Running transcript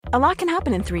A lot can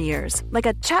happen in 3 years, like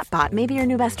a chatbot may be your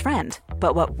new best friend.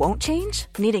 But what won't change?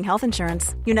 Needing health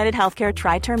insurance. United Healthcare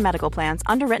Tri-Term Medical Plans,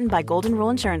 underwritten by Golden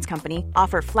Rule Insurance Company,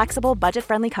 offer flexible,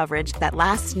 budget-friendly coverage that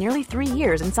lasts nearly 3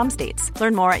 years in some states.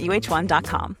 Learn more at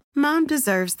uh1.com. Mom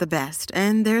deserves the best,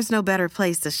 and there's no better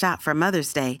place to shop for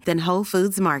Mother's Day than Whole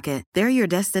Foods Market. They're your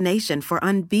destination for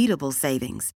unbeatable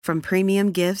savings, from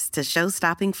premium gifts to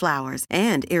show-stopping flowers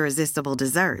and irresistible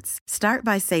desserts. Start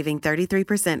by saving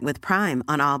 33% with Prime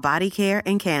on all body care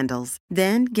and candles.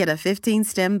 Then get a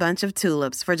 15-stem bunch of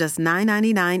tulips for just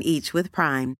 $9.99 each with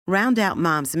Prime. Round out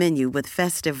Mom's menu with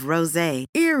festive rosé,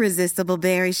 irresistible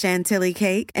berry chantilly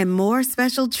cake, and more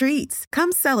special treats.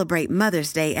 Come celebrate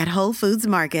Mother's Day at Whole Foods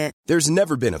Market. There's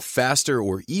never been a faster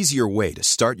or easier way to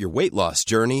start your weight loss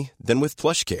journey than with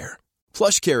PlushCare.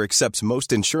 PlushCare accepts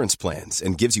most insurance plans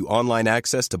and gives you online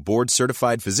access to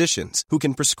board-certified physicians who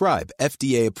can prescribe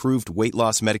FDA-approved weight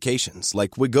loss medications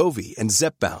like Wegovy and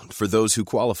Zepbound for those who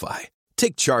qualify.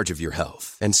 Take charge of your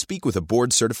health and speak with a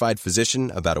board-certified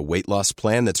physician about a weight loss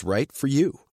plan that's right for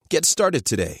you. Get started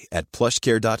today at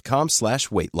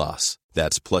plushcare.com/weightloss.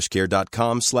 That's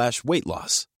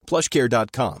plushcare.com/weightloss.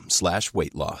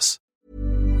 plushcare.com/weightloss.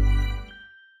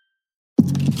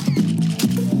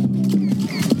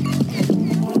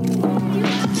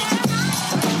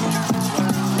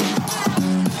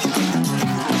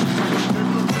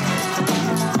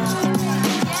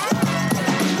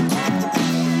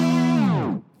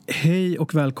 Hej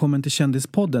och välkommen till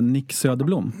Kändispodden, Nick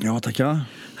Söderblom. Ja, tackar.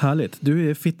 Härligt. Du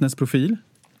är fitnessprofil,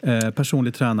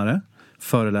 personlig tränare,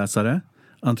 föreläsare,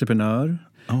 entreprenör,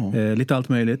 lite allt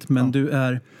möjligt. Men du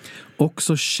är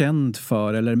också känd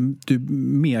för, eller du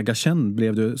megakänd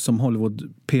blev du som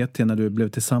Hollywood-PT när du blev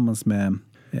tillsammans med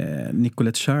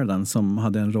Nicolette Sheridan som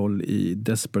hade en roll i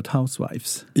Desperate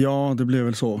Housewives. Ja, det blev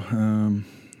väl så.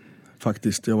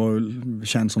 Faktiskt, jag var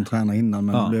känd som tränare innan,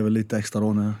 men det blev väl lite extra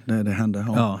då när det hände.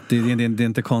 Ja, det är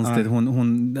inte konstigt.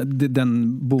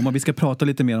 Den boomar. Vi ska prata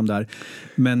lite mer om det här.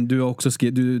 Men du har också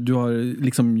du har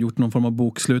liksom gjort någon form av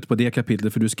bokslut på det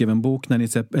kapitlet, för du skrev en bok när ni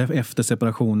efter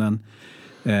separationen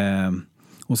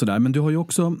och sådär. Men du har ju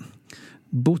också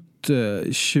bott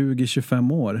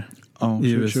 20-25 år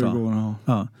i USA. 20 år,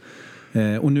 ja.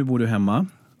 Och nu bor du hemma.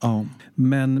 Ja.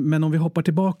 Men om vi hoppar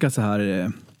tillbaka så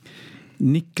här,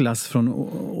 Niklas från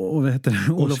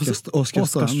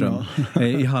Oskarström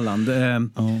i Halland.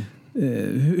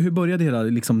 Hur började hela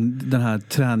liksom, den här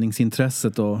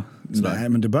träningsintresset? Nej,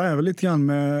 men det började väl lite grann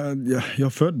med...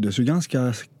 Jag föddes ju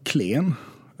ganska klen.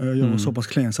 Jag var så pass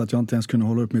klen så att jag inte ens kunde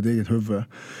hålla upp mitt eget huvud.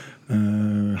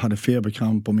 Hade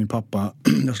feberkramp och min pappa...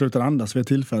 Jag slutade andas vid ett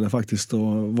tillfälle faktiskt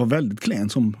och var väldigt klen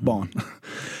som barn.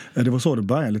 Det var så det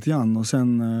började lite grann. Och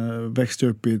sen växte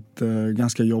jag upp i ett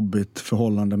ganska jobbigt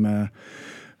förhållande med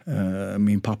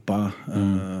min pappa.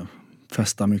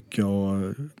 Festade mycket och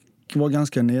var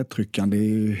ganska nedtryckande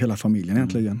i hela familjen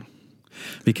egentligen.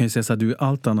 Vi kan ju säga så att du är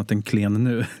allt annat än klen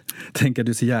nu. Tänker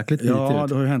du ser jäkligt lite ut. Ja,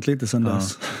 det har ju hänt lite sedan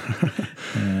dess.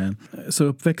 Så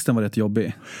uppväxten var rätt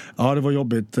jobbig? Ja, det var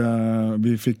jobbigt.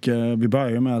 Vi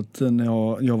började med att när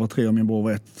jag var 3 och min bror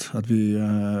var 1, att vi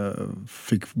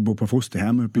fick bo på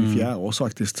fosterhem uppe i Fjärås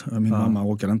faktiskt. Min mamma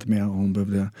orkade inte mer och hon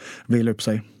behövde vila upp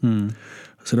sig.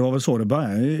 Så det var väl så det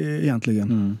började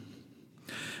egentligen.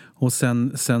 Och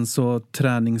sen så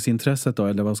träningsintresset då,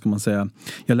 eller vad ska man säga?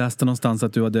 Jag läste någonstans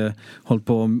att du hade hållit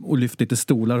på och lyft lite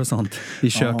stolar och sånt i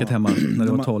köket hemma när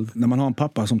du var 12. När man har en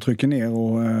pappa som trycker ner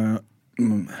och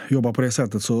jobbar på det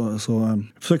sättet så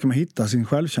försöker man hitta sin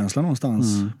självkänsla någonstans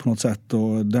på något sätt.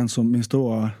 Och den som min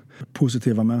stora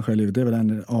positiva människa i livet, det är väl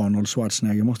en Arnold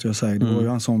Schwarzenegger, måste jag säga. Det var ju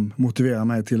han som motiverade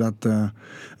mig till att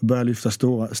börja lyfta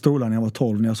stolar när jag var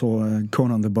 12, när jag såg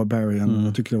Conan the Barbarian.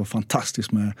 Jag tycker det var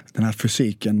fantastiskt med den här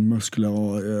fysiken, muskler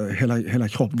och hela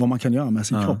kroppen. Vad man kan göra med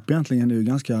sin kropp egentligen är ju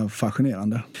ganska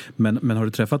fascinerande. Men har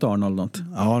du träffat Arnold något?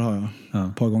 Ja, det har jag.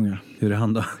 Ett par gånger. Hur är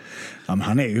han då? Ja, men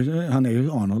han är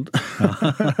ju Arnold.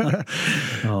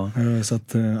 Så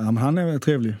att, men han är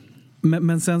trevlig.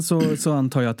 Men sen så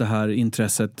antar jag att det här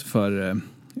intresset för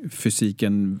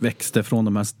fysiken växte från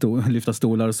de här lyfta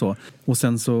stolar och så. Och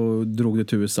sen så drog du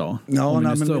till USA. Ja,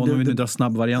 om vi nu drar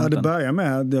snabbvarianten. Ja, det började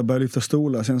med att jag började lyfta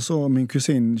stolar. Sen så min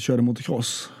kusin körde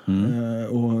motocross.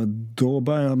 Och då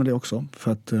började jag med det också.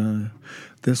 För att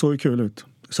det såg ju kul ut.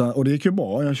 Och det gick ju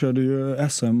bra. Jag körde ju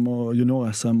SM och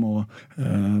junior-SM.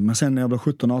 Men sen när jag var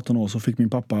 17-18 år så fick min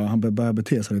pappa, han började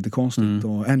bete sig lite konstigt.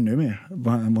 Och ännu mer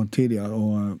än vad tidigare.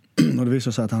 Och det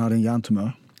visade sig att han hade en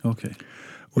hjärntumör. Okej.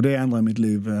 Och det ändrar mitt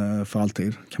liv för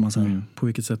alltid, kan man säga. På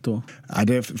vilket sätt då?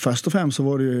 Ja, först och främst så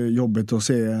var det ju jobbigt att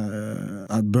se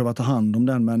att behöva ta hand om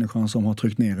den människan som har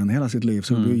tryckt ner en hela sitt liv.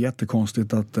 Så det blir ju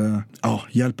jättekonstigt att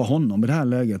hjälpa honom i det här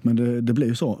läget. Men det blir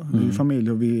ju så. Det är ju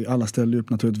familj och vi alla ställde upp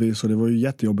naturligtvis. Och det var ju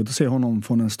jättejobbigt att se honom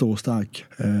från en stor, stark,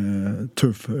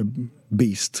 tuff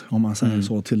beast, om man säger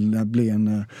så, till att bli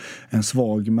en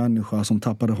svag människa som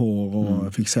tappade hår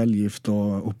och fick cellgift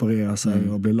och operera sig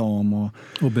och blev lam och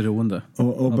beroende.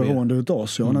 Och beroende utav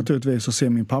oss. Ja, naturligtvis så ser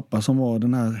min pappa som var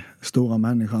den här stora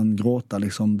människan gråta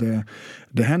liksom.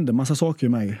 Det hände massa saker i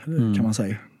mig, kan man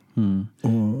säga.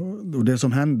 Och det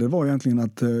som hände var egentligen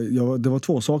att det var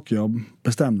 2 saker jag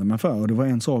bestämde mig för. Och det var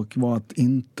en sak var att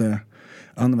inte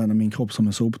använda min kropp som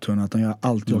en soptunna, utan göra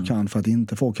allt jag kan för att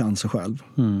inte få cancer själv.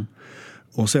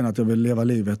 Och sen att jag vill leva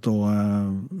livet och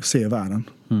se världen.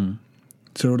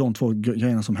 Så det var de 2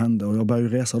 grejerna som hände. Och jag började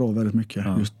ju resa då väldigt mycket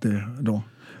just det då.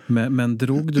 Men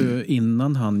drog du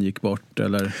innan han gick bort,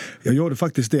 eller? Jag gjorde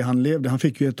faktiskt det. Han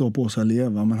fick ju 1 år på sig att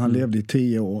leva, men han levde i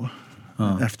 10 år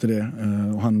efter det.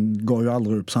 Och han gav ju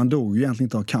aldrig upp. Så han dog ju egentligen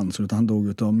inte av cancer, utan han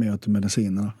dog av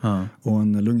medicinerna. Och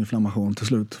en lunginflammation till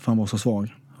slut, för han var så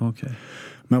svag. Okay.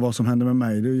 Men vad som hände med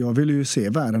mig, jag ville ju se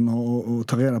världen och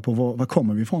ta reda på var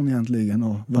kommer vi ifrån egentligen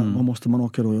och var måste man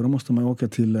åka då? Då måste man åka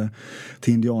till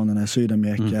indianerna i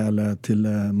Sydamerika eller till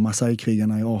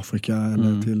Maasai-krigarna i Afrika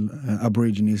eller till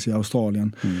aborigines i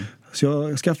Australien. Så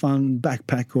jag skaffade en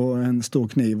backpack och en stor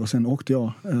kniv och sen åkte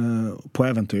jag på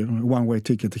äventyr. One way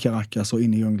ticket till Caracas och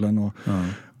in i djungeln och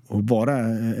var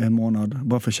där en månad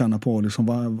bara för att känna på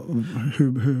liksom,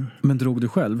 hur... Men drog du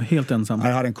själv, helt ensam?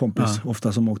 Jag hade en kompis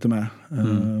ofta som åkte med.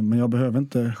 Men jag behöver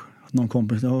inte någon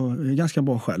kompis. Jag är ganska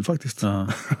bra själv faktiskt.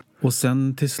 Och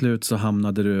sen till slut så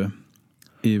hamnade du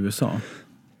i USA?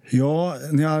 Ja,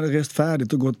 när jag hade rest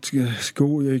färdigt och gått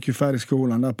jag gick ju färdigt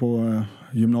skolan där på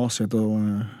gymnasiet och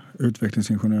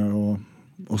utvecklingsingenjör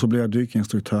och så blev jag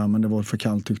dykinstruktör, men det var för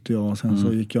kallt tyckte jag. Och sen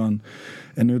så gick jag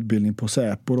en utbildning på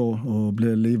Säpo då och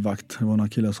blev livvakt. Det var några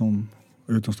killar som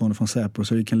utomstående från Säpo,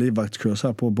 så jag gick en livvaktskurs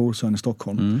här på Bosön i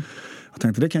Stockholm. Jag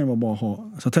tänkte det kan ju vara bra att ha.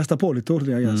 Så jag testade på lite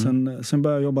olika. Sen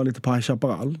började jag jobba lite på High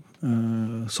Chaparral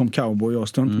som cowboy och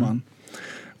stuntman.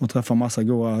 Och träffa massa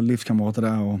goda livskamrater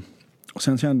där. Och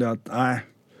sen kände jag att nej.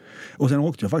 Och sen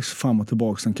åkte jag faktiskt fram och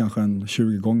tillbaka kanske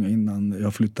 20 gånger innan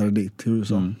jag flyttade dit till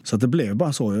USA. Så att det blev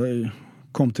bara så. Jag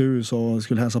kom till USA och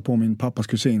skulle hälsa på min pappas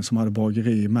kusin som hade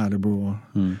bageri i Malibu.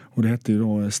 Och det hette ju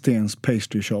då Stens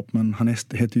Pastry Shop, men han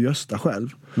hette Gösta själv.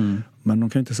 Men de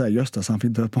kan ju inte säga Gösta, så han fick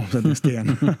inte på sig till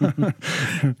Sten.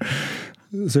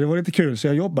 Så det var lite kul. Så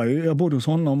jag bodde hos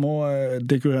honom och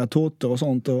dekorerade tårtor och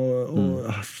sånt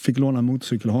och fick låna en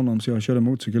motorcykel av honom. Så jag körde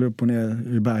motorcykel upp och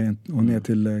ner i bergen och ner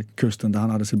till kusten där han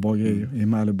hade sitt bageri i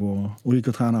Malibu och gick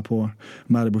och tränade på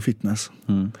Malibu Fitness.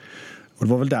 Och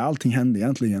det var väl där allting hände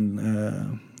egentligen,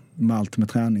 med allt med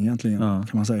träning egentligen, kan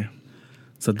man säga.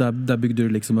 Så där byggde du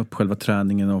liksom upp själva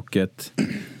träningen och ett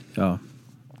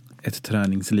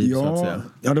träningsliv så att säga.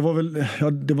 Ja,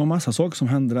 det var massa saker som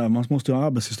hände där. Man måste ju ha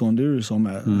arbetstillstånd i USA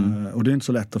med. Och det är inte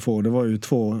så lätt att få. Det var ju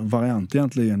 2 varianter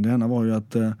egentligen. Det ena var ju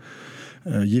att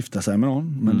gifta sig med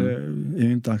någon. Men det är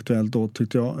ju inte aktuellt då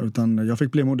tyckte jag. Utan jag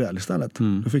fick bli modell istället.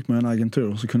 Då fick man en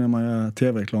agentur. Så kunde man göra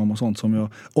tv-reklam och sånt som jag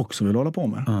också vill hålla på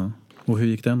med. Och hur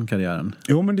gick den karriären?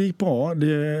 Jo, men det gick bra. Det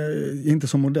är inte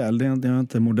som modell. Det är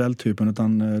inte modelltypen,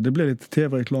 utan det blev lite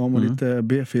tv-reklam och lite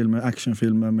B-filmer,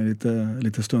 actionfilmer med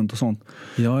lite stunt och sånt.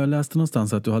 Ja, jag läste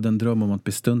någonstans att du hade en dröm om att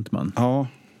bli stuntman. Ja,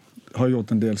 har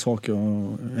gjort en del saker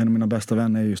och en av mina bästa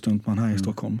vänner är ju stuntman här i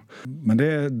Stockholm. Men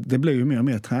det blev ju mer och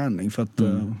mer träning för att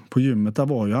på gymmet där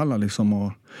var ju alla liksom,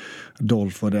 och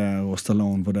Dolph var där och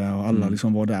Stallone var där och alla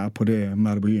liksom var där på det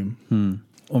Malibu gym.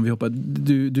 Om vi hoppar,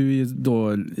 du är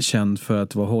då känd för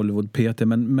att vara Hollywood-PT,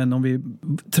 men om vi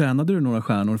tränade du några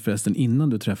stjärnor förresten innan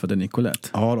du träffade Nicolette?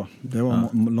 Ja då,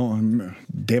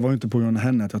 det var ju inte på grund av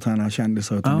henne att jag tränade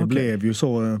kändisar, utan det blev ju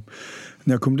så.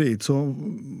 När jag kom dit så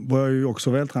var jag ju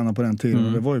också vältränad på den tiden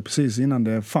och det var ju precis innan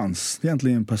det fanns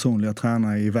egentligen personliga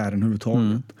tränare i världen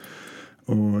överhuvudtaget.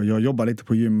 Och jag jobbade lite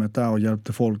på gymmet där och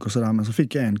hjälpte folk och sådär, men så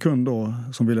fick jag en kund då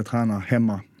som ville träna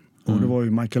hemma. Och det var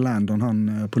ju Michael Landon,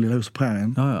 han på Lilla hus på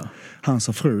prärien. Hans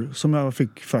fru som jag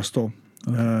fick först då.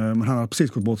 Men han hade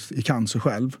precis gått bort i cancer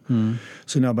själv.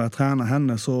 Så när jag började träna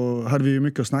henne så hade vi ju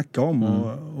mycket att snacka om.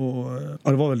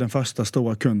 Och det var väl den första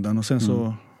stora kunden. Och sen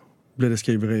så blev det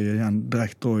skriverier igen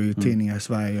direkt då i tidningar i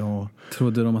Sverige.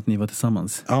 Trodde de att ni var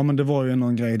tillsammans? Ja, men det var ju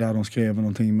någon grej där de skrev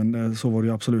någonting. Men så var det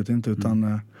ju absolut inte.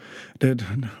 Utan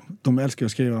de älskar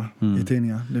att skriva i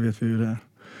tidningar, det vet vi ju det.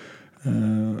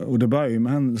 Och det började ju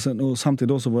med henne. Och samtidigt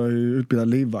då så var jag ju utbildad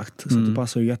livvakt. Så det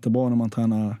passar ju jättebra när man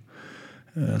tränar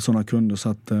sådana kunder så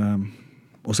att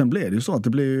och sen blir det ju så att det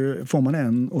blir ju, får man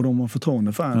en och de har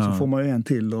förtroende för en så får man ju en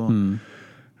till och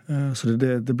så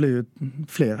det blir ju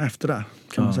fler efter det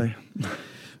kan man säga.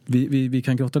 Vi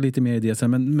kan grotta lite mer i det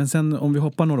sen, men sen om vi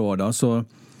hoppar några år då, så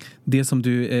det som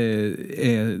du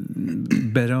är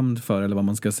berömd för, eller vad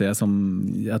man ska säga, som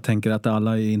jag tänker att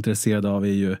alla är intresserade av, är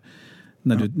ju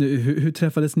när hur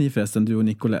träffades ni förresten, du och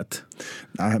Nicolette?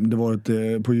 Nej, men det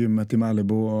var på gymmet i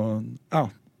Malibu och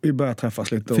vi började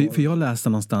träffas lite. För jag läste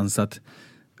någonstans att,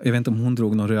 jag vet inte om hon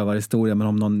drog någon rövarhistoria, men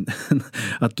om någon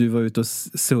att du var ute och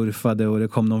surfade och det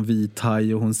kom någon vit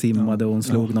haj och hon simmade och hon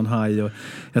slog någon haj. Och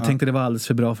jag tänkte det var alldeles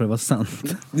för bra för att vara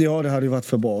sant. Ja, det hade ju varit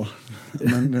för bra.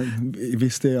 Men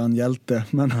visst är jag en hjälte,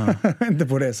 men inte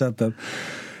på det sättet.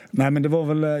 Nej, men det var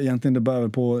väl egentligen, det började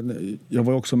på, jag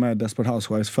var också med Desperate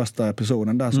Housewives första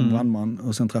episoden där som brandman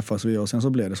och sen träffades vi och sen så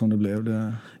blev det som det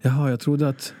blev. Jaha, jag trodde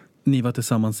att ni var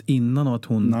tillsammans innan och att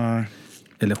hon... Nej.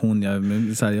 Eller hon, jag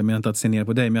menar inte att se ner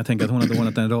på dig, men jag tänker att hon hade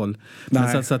ordnat en roll.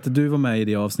 Men så att du var med i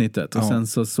det avsnittet och sen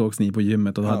så sågs ni på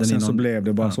gymmet och hade sen ni någon... så blev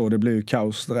det bara så, det blev ju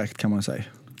kaos direkt kan man säga.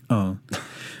 Ja.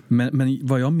 Men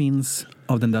vad jag minns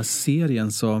av den där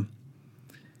serien så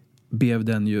blev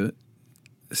den ju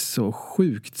så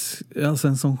sjukt, alltså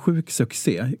en sån sjuk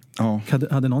succé. Ja.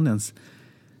 Hade någon ens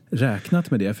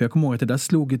räknat med det? För jag kommer ihåg att det där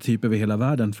slog ju typ över hela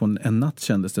världen från en natt,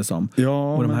 kändes det som.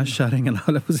 Ja, och de här kärringarna,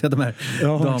 de här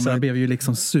damerna blev ju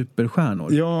liksom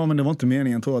superstjärnor. Ja, men det var inte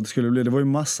meningen, tror jag att det skulle bli. Det var ju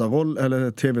massa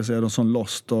tv-serier som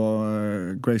Lost och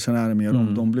Grey's Anatomy och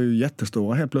de blev ju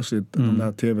jättestora helt plötsligt, de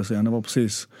där tv-serierna. Det var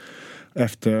precis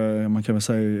efter, man kan väl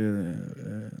säga,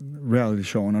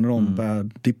 reality-showen, när de började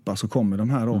dippa så kommer de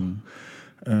här då.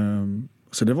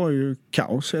 Så det var ju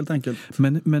kaos helt enkelt.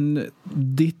 Men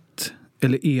ditt,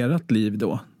 eller ert liv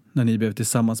då, när ni blev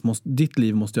tillsammans, ditt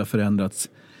liv måste ju ha förändrats.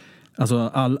 Alltså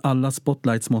alla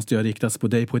spotlights måste ju ha riktats på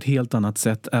dig på ett helt annat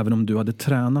sätt, även om du hade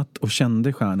tränat och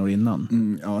kände stjärnor innan.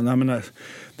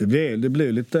 Det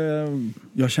blev lite...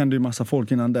 Jag kände ju massa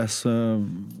folk innan dess,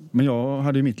 men jag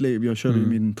hade ju mitt liv. Jag körde ju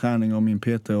min träning och min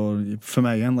PT, och för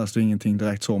mig ändras det ingenting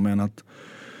direkt så, men att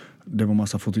det var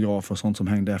massa fotografer och sånt som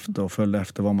hängde efter och följde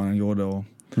efter vad man än gjorde.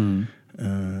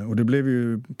 Och det blev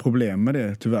ju problem med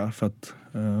det tyvärr, för att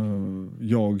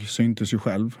jag syntes ju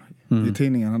själv i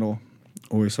tidningarna då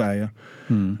och i Sverige.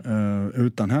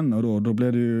 Utan henne då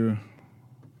blev det ju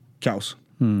kaos.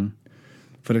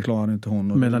 För det klarade inte hon.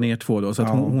 Mellan er två då, så att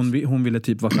hon ville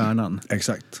typ vara stjärnan.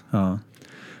 Exakt. Ja.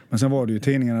 Men sen var det ju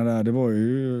tidningarna där, det var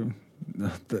ju...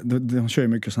 De kör ju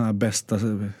mycket sådana här bästa,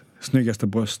 snyggaste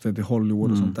bröstet i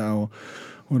Hollywood och sånt där.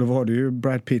 Och då var det ju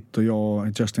Brad Pitt och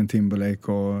jag, Justin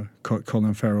Timberlake och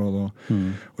Colin Farrell.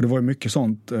 Och det var ju mycket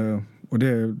sånt. Och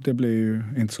det blev ju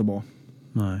inte så bra.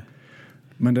 Nej.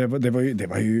 Men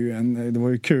det var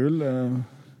ju kul.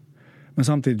 Men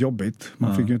samtidigt jobbigt.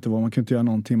 Man kunde inte göra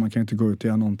någonting. Man kan inte gå ut och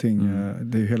göra någonting.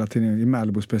 Det är ju hela tiden, i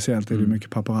Malibu speciellt, är det mycket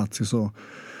paparazzi. Så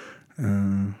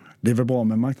det är väl bra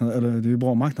med det är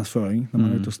bra marknadsföring när man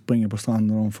är ute och springer på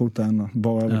stranden och fotar en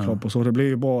bara överkropp och så. Det blir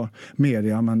ju bra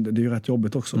media, men det är ju rätt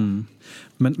jobbigt också.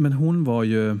 Men hon var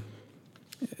ju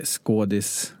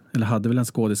skådis, eller hade väl en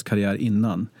skådiskarriär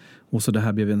innan, och så det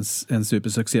här blev en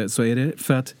supersuccé. Så är det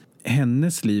för att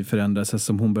hennes liv förändrades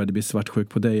som hon började bli svartsjuk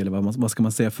på dig, eller vad ska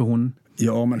man säga, för hon...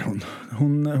 Ja, men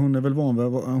hon är väl van vid,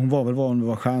 hon var väl van vid att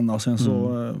vara stjärna, och sen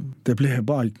så det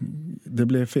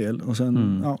blev fel och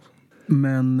sen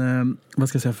Men vad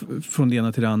ska jag säga, från det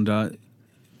ena till det andra.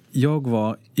 Jag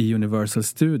var i Universal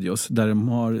Studios där de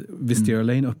har Wisteria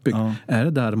Lane uppbyggt. Ja. Är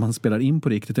det där man spelar in på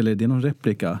riktigt, eller är det någon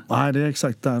replika? Nej, det är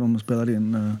exakt där de spelar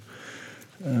in.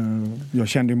 Jag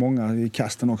kände ju många i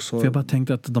kasten också. För jag bara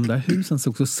tänkte att de där husen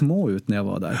såg så små ut när jag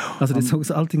var där.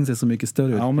 Alltså allting ser så mycket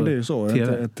större ut. Ja, men det är ju så.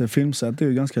 Ett filmset är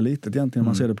ju ganska litet egentligen,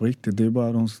 man ser det på riktigt. Det är ju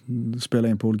bara de spelar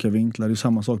in på olika vinklar. Det är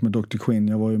samma sak med Dr. Quinn.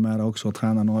 Jag var ju med där också och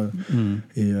tränade några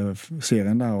i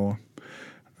serien där, och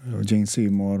Jane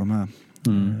Seymour och de här.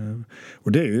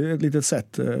 Och det är ju ett litet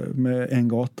sätt med en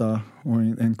gata och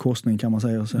en korsning, kan man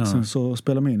säga. Sen så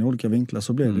spelar man in i olika vinklar,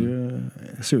 så blev det ju,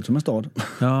 ser ut som en stad.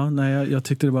 Ja, nej,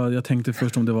 jag tänkte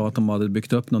först om det var att de hade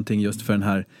byggt upp någonting just för den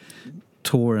här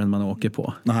touren man åker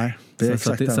på. Nej, det är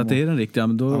exakt så att det är den riktiga,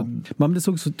 men då, det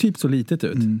såg så litet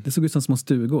ut. Det såg ut som små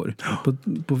stugor.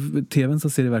 På tvn så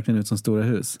ser det verkligen ut som stora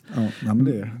hus. Ja, men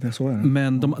det så är det.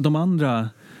 Men de andra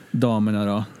damerna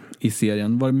då i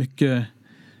serien, var det mycket...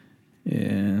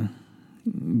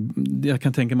 jag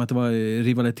kan tänka mig att det var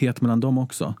rivalitet mellan dem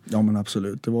också. Ja, men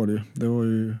absolut, det var det ju. Det var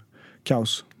ju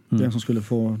kaos. Den som skulle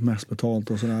få mest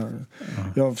betalt och sådär.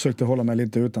 Jag försökte hålla mig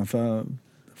lite utanför,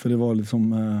 för det var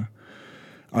liksom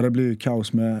Ja, det blir ju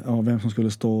kaos med vem som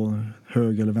skulle stå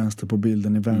höger eller vänster på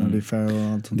bilden i Vanity Fair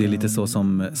och allt sånt. Det är lite så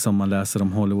som man läser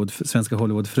om svenska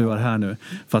Hollywoodfruar här nu.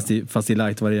 Fast i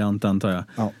light-variant, antar jag.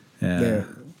 Ja,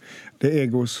 det är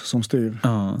egos som styr.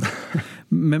 Ja.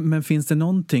 Men finns det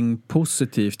någonting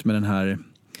positivt med den här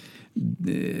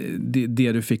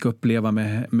det du fick uppleva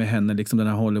med henne, liksom den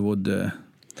här Hollywood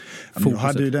jag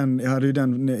hade ju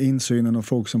den insynen och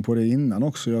fokusen på det innan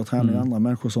också. Jag tränade andra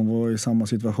människor som var i samma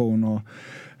situation, och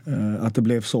att det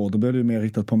blev så, då blev det mer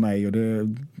riktat på mig, och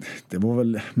det var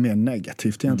väl mer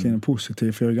negativt egentligen än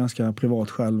positivt, för jag är ganska privat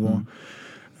själv och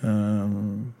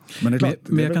men det är klart,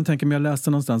 men jag kan tänka mig, jag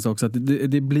läste någonstans också att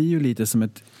det blir ju lite som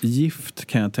ett gift,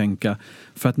 kan jag tänka,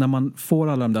 för att när man får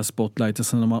alla de där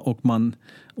spotlightsen och man,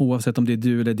 oavsett om det är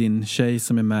du eller din tjej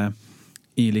som är med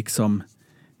i liksom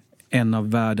en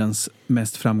av världens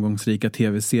mest framgångsrika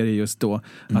tv-serier just då,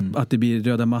 att det blir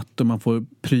röda mattor, man får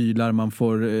prylar, man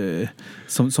får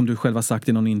som du själv har sagt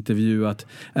i någon intervju, att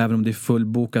även om det är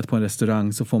fullbokat på en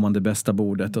restaurang så får man det bästa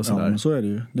bordet och sådär. Ja, men så är det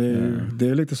ju. Det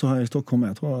är lite så här i Stockholm,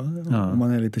 jag tror jag. Om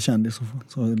man är lite kändis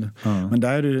så är det. Men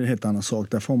där är det ju en helt annan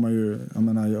sak. Där får man ju,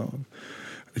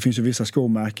 det finns ju vissa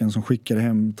skomärken som skickade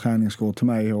hem träningsskor till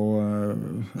mig, och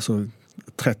alltså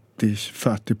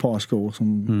 30-40 par skor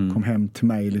som kom hem till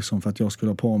mig liksom för att jag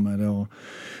skulle ha på mig det, och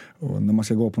när man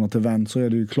ska gå på något event så är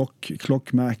det ju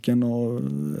klockmärken och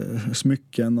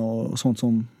smycken och sånt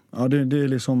som, ja, det är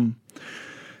liksom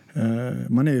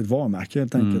man är ju ett varumärke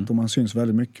helt enkelt, och man syns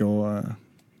väldigt mycket och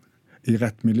i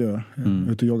rätt miljö.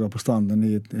 Ute och joggar på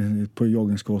stranden på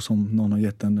joggingskor som någon har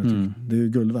gett en. Det är ju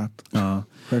guld värt. Ja.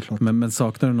 Självklart. Men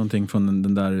saknar du någonting från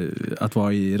den där, att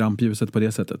vara i rampljuset på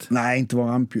det sättet? Nej, inte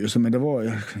vara rampljuset, men det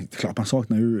var klart man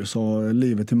saknar ju USA.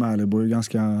 Livet i Malibu är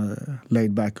ganska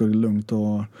laid back och lugnt,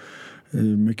 och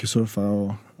mycket surfa,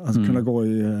 och att kunna gå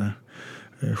i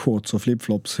shorts och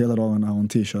flipflops hela dagarna och en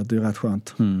t-shirt, det är rätt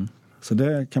skönt. Så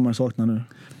det kan man sakna nu.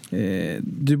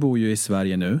 Du bor ju i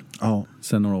Sverige nu,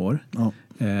 sedan några år. Ja.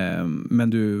 Men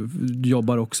du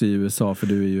jobbar också i USA, för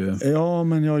du är ju... Ja,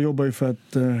 men jag jobbar ju för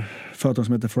ett företag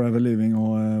som heter Forever Living,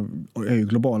 och är ju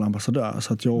global ambassadör.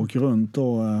 Så att jag åker runt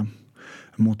och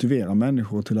motiverar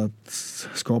människor till att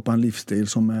skapa en livsstil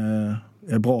som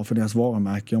är bra för deras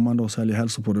varumärke, om man då säljer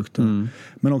hälsoprodukter.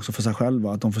 Men också för sig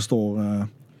själva, att de förstår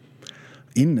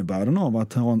innebörden av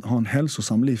att ha en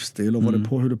hälsosam livsstil, och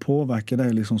hur det påverkar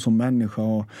dig liksom som människa,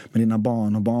 och med dina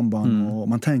barn och barnbarn. Och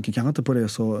man tänker kanske inte på det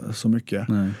så mycket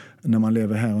när man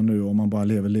lever här och nu, och man bara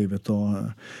lever livet.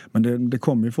 Men det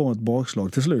kommer ju få ett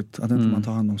bakslag till slut, att inte man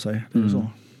tar hand om sig. Det är så.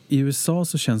 I USA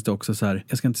så känns det också så här,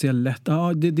 jag ska inte säga lätt,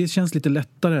 det känns lite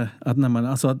lättare att när man,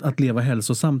 alltså att leva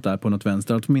hälsosamt där på något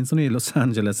vänster, åtminstone i Los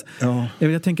Angeles. Ja.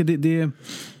 Jag tänker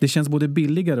det känns både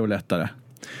billigare och lättare.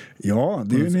 Ja,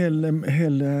 det är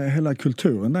ju hela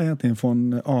kulturen där egentligen,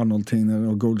 från Arnold-tiden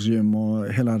och Gold's Gym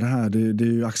och hela det här. Det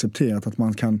är ju accepterat att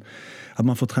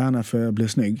man får träna för att bli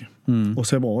snygg och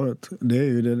se bra ut. Det är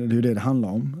ju det handlar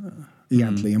om.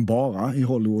 Egentligen bara i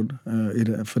Hollywood.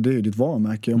 För det är ju ditt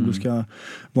varumärke. Om du ska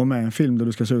vara med i en film där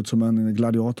du ska se ut som en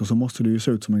gladiator, så måste du ju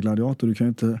se ut som en gladiator. Du kan ju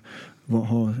inte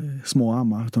ha små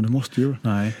armar, utan du måste ju.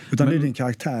 Nej. Utan det är din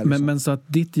karaktär. Liksom. Men så att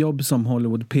ditt jobb som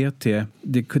Hollywood PT,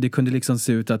 det kunde liksom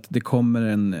se ut att det kommer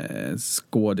en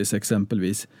skådis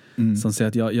exempelvis som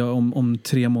säger att om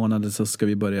 3 månader så ska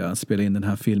vi börja spela in den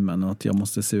här filmen, och att jag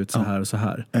måste se ut så här och så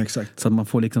här. Exakt. Så att man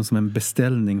får liksom som en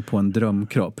beställning på en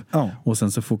drömkropp. Och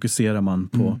sen så fokuserar man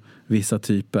på vissa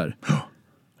typer.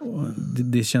 Och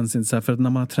det känns inte så här, för att när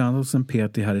man har tränat hos en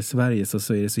PT här i Sverige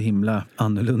så är det så himla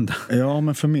annorlunda. Ja,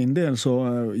 men för min del så,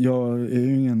 jag är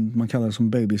ju ingen, man kallar det som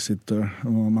babysitter,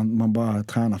 man bara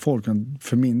tränar folk.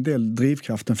 För min del,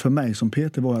 drivkraften för mig som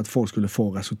PT var att folk skulle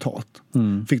få resultat.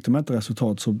 Fick de inte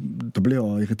resultat, så då blir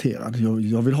jag irriterad.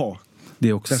 Jag vill ha. Det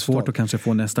är också svårt att kanske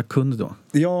få nästa kund då.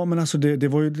 Ja, men alltså det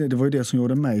var ju det som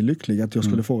gjorde mig lycklig, att jag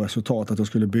skulle få resultat, att jag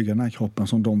skulle bygga den här kroppen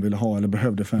som de ville ha eller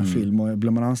behövde för en film. Och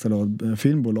blir man anställd av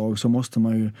filmbolag så måste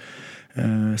man ju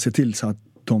se till så att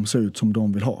de ser ut som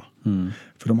de vill ha.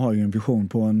 För de har ju en vision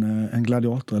på en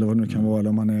gladiator eller vad det nu kan vara. Eller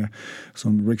om man är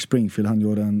som Rick Springfield, han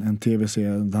gjorde en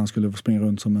tv-serie där han skulle springa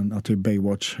runt som en typ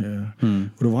Baywatch.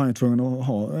 Och då var han ju tvungen att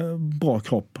ha bra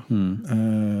kropp.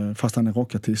 Fast han är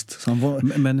rockartist. Så han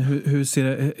var... Men hur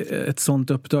ser ett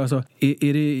sånt uppdrag? Alltså,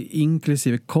 är det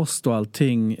inklusive kost och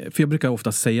allting? För jag brukar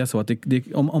ofta säga så att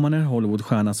om man är en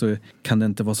Hollywoodstjärna så kan det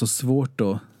inte vara så svårt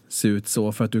då se ut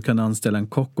så, för att du kan anställa en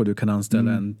kock och du kan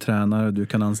anställa en tränare, du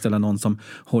kan anställa någon som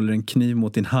håller en kniv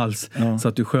mot din hals så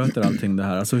att du sköter allting det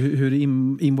här. Alltså hur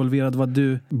involverad var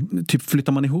du? Typ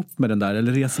flyttar man ihop med den där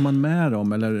eller reser man med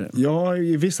dem? Eller? Ja,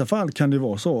 i vissa fall kan det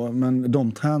vara så, men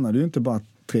de tränade ju inte bara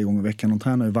 3 gånger i veckan. De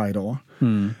tränar ju varje dag.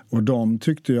 Och de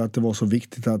tyckte ju att det var så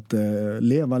viktigt att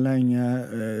leva länge,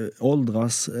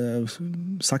 åldras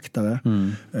saktare.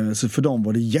 Så för dem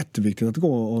var det jätteviktigt att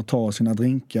gå och ta sina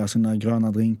drinkar, sina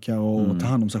gröna drinkar och ta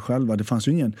hand om sig själva.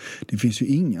 Det finns ju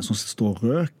ingen som står och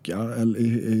rökar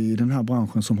i den här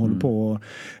branschen som håller på,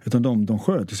 utan de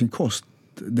sköter sin kost.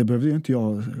 Det behövde ju inte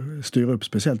jag styra upp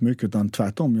speciellt mycket, utan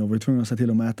tvärtom, jag var ju tvungen att se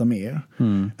till att äta mer.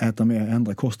 Äta mer,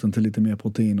 ändra kosten till lite mer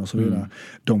protein och så vidare.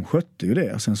 De skötte ju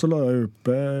det. Sen så la jag upp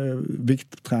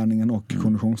viktträningen och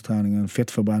konditionsträningen,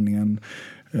 fettförbränningen,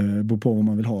 beror på vad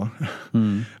man vill ha.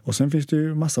 Och sen finns det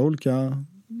ju massa olika,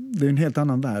 det är en helt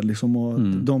annan värld liksom, och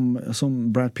de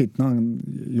som Brad Pitt när han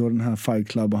gjorde den här Fight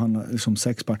Club och han liksom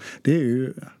sexpack, det är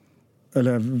ju,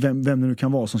 eller vem det nu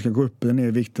kan vara som ska gå upp eller ner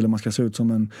i vikt, eller man ska se ut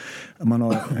som man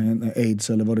har en AIDS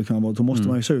eller vad det kan vara, då måste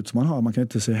man ju se ut som man har, man kan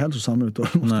inte se hälsosam ut, då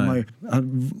måste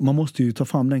man måste ju ta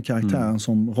fram den karaktären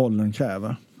som rollen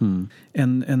kräver.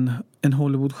 En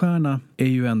Hollywoodstjärna är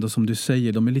ju ändå, som du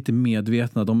säger, de är lite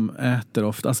medvetna, de äter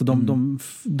ofta, alltså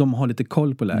de har lite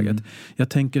koll på läget. Jag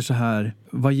tänker så här,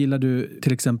 vad gillar du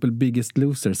till exempel Biggest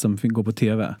Loser som går på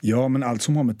tv? Ja, men allt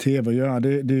som har med tv att göra, det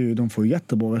är ju, de får ju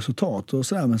jättebra resultat och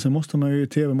sådär, men sen måste man ju i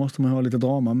tv måste man ha lite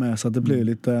drama med så att det blir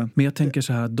lite... Men jag tänker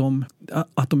så här,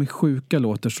 att de är sjuka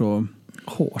låter så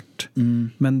hårt.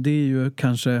 Men det är ju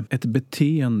kanske ett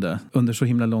beteende under så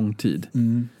himla lång tid.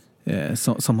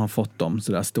 Som har fått dem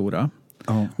sådär stora.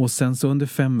 Och sen så under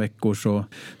 5 veckor så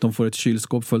de får ett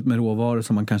kylskåp fullt med råvaror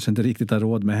som man kanske inte riktigt har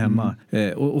råd med hemma.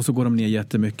 Och så går de ner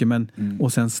jättemycket.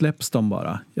 Och sen släpps de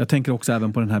bara. Jag tänker också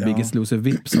även på den här Biggest Loser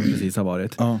VIP som precis har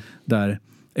varit. Där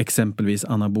exempelvis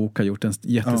Anna Bok har gjort en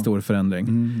jättestor förändring.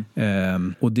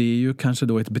 Och det är ju kanske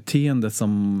då ett beteende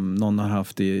som någon har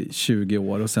haft i 20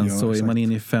 år. Och sen så är man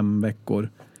in i 5 veckor.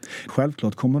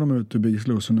 Självklart kommer de ut ur Biggest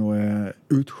Loser och är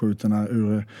utskjutna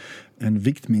ur en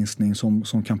viktminskning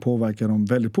som kan påverka dem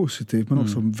väldigt positivt men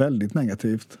också väldigt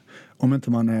negativt. Om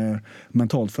inte man är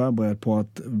mentalt förberedd på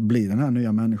att bli den här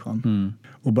nya människan.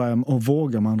 Och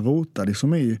vågar man rota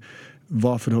liksom i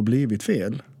varför det har blivit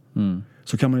fel,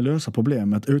 så kan man ju lösa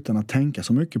problemet utan att tänka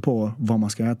så mycket på vad man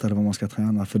ska äta eller vad man ska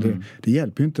träna. För det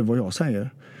hjälper ju inte vad jag säger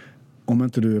om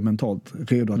inte du är mentalt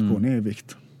redo att gå ner i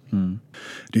vikt.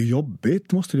 Det är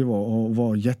jobbigt, måste det vara, att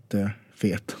vara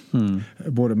jättefet.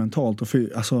 Både mentalt och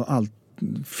alltså allt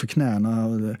för knäna.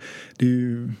 Det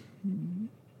är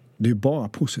ju bara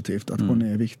positivt att gå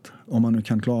ner i vikt om man nu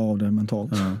kan klara av det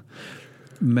mentalt.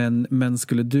 Men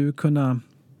skulle du kunna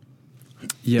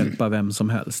hjälpa vem som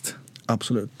helst?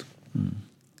 Absolut.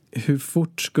 Hur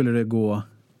fort skulle det gå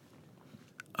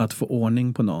att få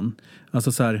ordning på någon?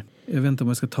 Alltså så här, jag vet inte om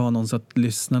jag ska ta någon så att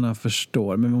lyssnarna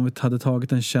förstår, men om vi hade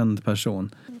tagit en känd person,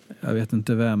 jag vet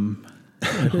inte vem,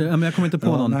 men jag kommer inte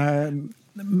på någon. Nej.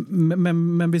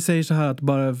 Men vi säger så här att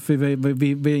bara för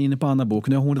vi är inne på Anna Bok,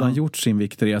 nu har hon redan gjort sin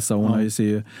viktresa och hon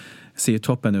ser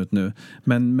toppen ut nu,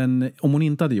 men om hon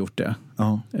inte hade gjort det,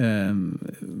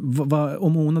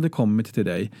 om hon hade kommit till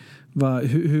dig,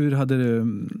 hur hade du,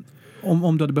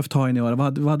 om du hade behövt ta henne i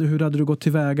öra, hur hade du gått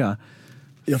tillväga?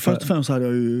 Först och främst hade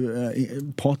jag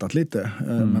ju pratat lite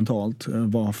mentalt.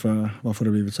 Varför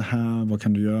det blivit så här? Vad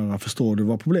kan du göra? Förstår du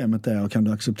vad problemet är? Och kan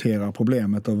du acceptera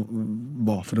problemet och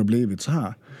varför det har blivit så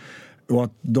här? Och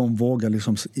att de vågar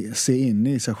liksom se in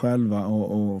i sig själva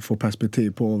och få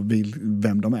perspektiv på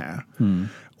vem de är.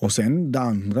 Och sen det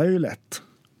andra är ju lätt.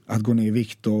 Att gå ner i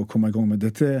vikt och komma igång med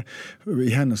det. I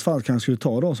hennes fall kan jag skulle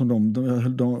ta då som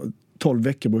de 12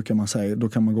 veckor brukar man säga. Då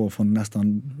kan man gå från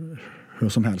nästan hur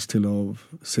som helst till att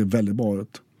se väldigt bra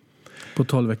ut. På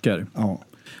 12 veckor? Ja.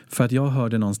 För att jag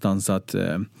hörde någonstans att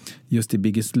just i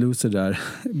Biggest Loser där,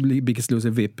 Biggest Loser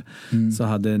VIP, så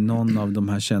hade någon av de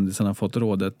här kändisarna fått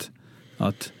rådet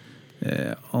att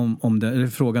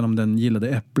frågan om den gillade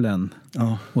äpplen.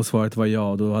 Och svaret var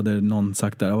ja, då hade någon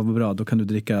sagt där, vad bra, då kan du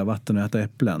dricka vatten och äta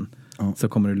äpplen. Så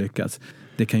kommer du lyckas.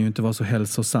 Det kan ju inte vara så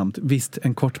hälsosamt. Visst,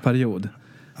 en kort period.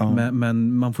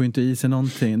 Men man får ju inte i sig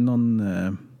någonting.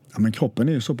 Ja, men kroppen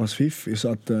är ju så pass fiffig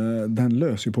så att den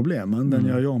löser ju problemen. Den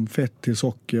gör ju om fett till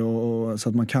socker och så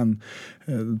att man kan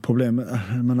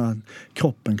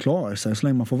kroppen klarar sig så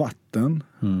länge man får vatten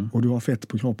och du har fett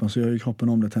på kroppen, så gör ju kroppen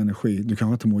om det till energi. Du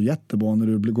kanske inte mår jättebra när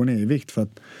du går ner i vikt, för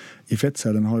att i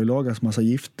fettcellen har ju lagats massa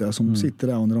gifter som sitter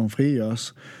där, och när de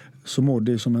frigörs så mår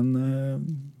det som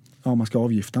man ska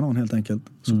avgifta någon helt enkelt.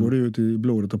 Så går det ut i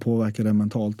blodet och påverkar det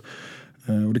mentalt.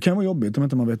 Och det kan vara jobbigt om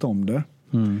inte man vet om det.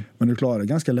 Men du klarar det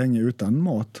ganska länge utan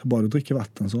mat, bara du dricker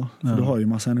vatten så. För du har ju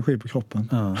massa energi på kroppen.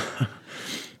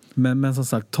 Men som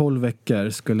sagt, 12 veckor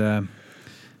skulle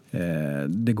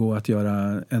det gå att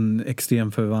göra en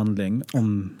extrem förvandling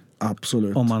om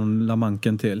Absolut. Om man la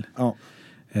manken till.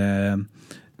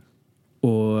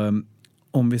 Och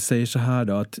om vi säger så här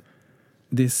då, att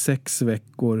det är 6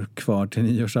 veckor kvar till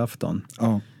nyårsafton.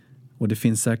 Ja. Och det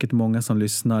finns säkert många som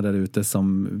lyssnar där ute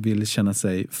som vill känna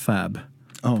sig fab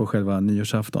på själva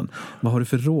nyårsafton. Vad har du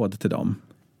för råd till dem?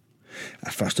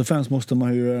 Först och främst måste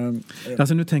man ju...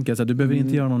 Alltså nu tänker jag så här, du behöver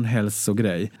inte göra någon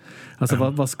hälsogrej.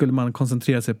 Alltså vad skulle man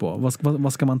koncentrera sig på?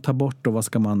 Vad ska man ta bort och vad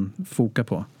ska man foka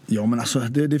på? Ja, men alltså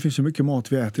det finns ju mycket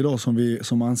mat vi äter idag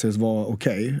som anses vara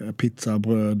okej. Pizza,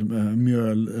 bröd,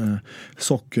 mjöl,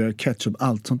 socker, ketchup,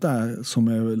 allt sånt där som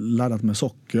är laddat med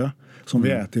socker. Som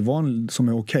vi äter som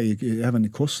är okej även i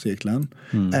kostcirkeln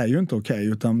är ju inte okej.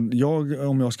 Utan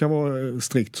om jag ska vara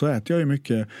strikt så äter jag ju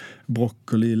mycket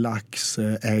broccoli, lax,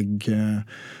 ägg,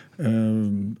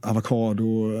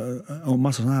 avokado och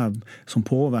massa sådana här som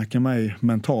påverkar mig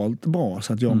mentalt bra.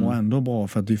 Så att jag mår ändå bra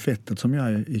för att det är fettet som jag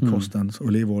är i kosten,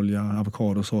 olivolja,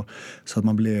 avokado så att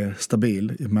man blir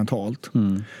stabil mentalt.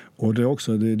 Och det är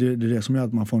också det som gör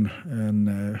att man får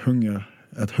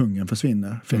att hungern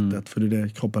försvinner, fettet, för det är det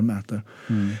kroppen mäter.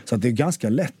 Så att det är ganska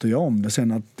lätt att göra om det.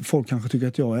 Sen att folk kanske tycker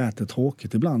att jag äter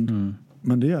tråkigt ibland.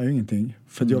 Men det gör ju ingenting.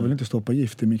 För jag vill inte stoppa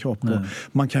gift i min kropp.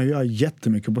 Man kan ju göra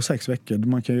jättemycket på 6 veckor.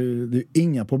 Det är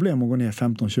inga problem att gå ner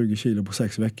 15-20 kilo på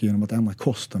 6 veckor genom att ändra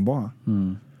kosten bara.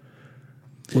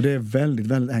 Och det är väldigt,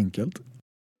 väldigt enkelt.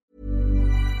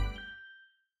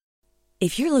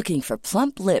 If you're looking for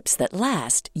plump lips that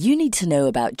last, you need to know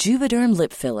about Juvederm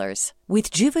lip fillers.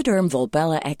 With Juvederm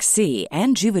Volbella XC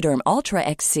and Juvederm Ultra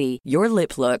XC, your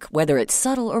lip look, whether it's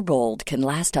subtle or bold, can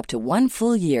last up to 1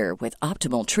 full year with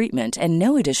optimal treatment and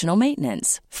no additional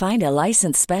maintenance. Find a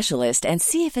licensed specialist and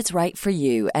see if it's right for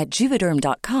you at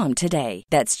Juvederm.com today.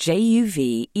 That's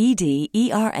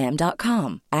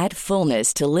JUVEDERM.com. Add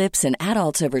fullness to lips in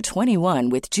adults over 21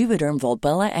 with Juvederm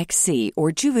Volbella XC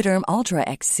or Juvederm Ultra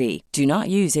XC. Do not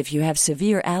use if you have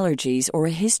severe allergies or a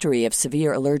history of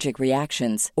severe allergic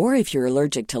reactions, or if you're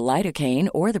allergic to lidocaine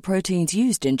or the proteins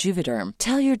used in Juvederm.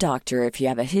 Tell your doctor if you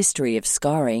have a history of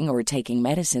scarring or taking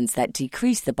medicines that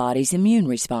decrease the body's immune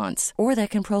response or that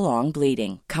can prolong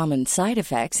bleeding. Common side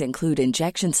effects include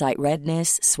injection site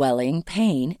redness, swelling,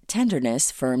 pain, tenderness,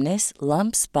 firmness,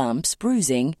 lumps, bumps,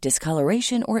 bruising,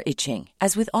 discoloration, or itching.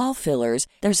 As with all fillers,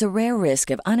 there's a rare risk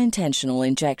of unintentional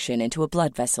injection into a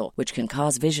blood vessel, which can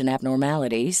cause vision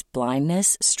abnormalities,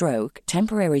 blindness, stroke,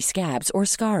 temporary scabs, or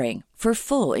scarring. For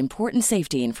full, important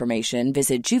safety information,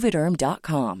 visit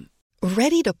Juvederm.com.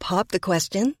 Ready to pop the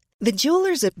question? The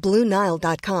jewelers at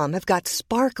BlueNile.com have got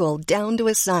sparkle down to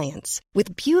a science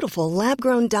with beautiful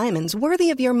lab-grown diamonds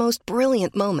worthy of your most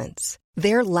brilliant moments.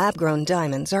 Their lab-grown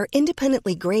diamonds are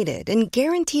independently graded and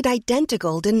guaranteed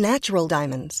identical to natural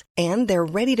diamonds, and they're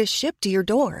ready to ship to your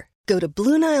door. Go to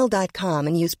BlueNile.com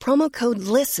and use promo code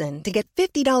LISTEN to get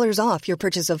 $50 off your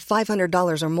purchase of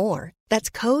 $500 or more. That's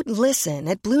code LISTEN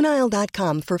at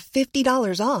BlueNile.com for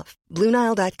 $50 off.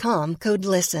 BlueNile.com, code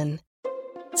LISTEN.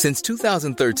 Since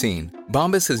 2013,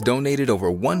 Bombas has donated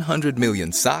over 100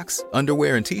 million socks,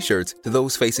 underwear, and T-shirts to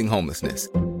those facing homelessness.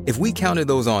 If we counted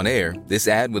those on air, this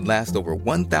ad would last over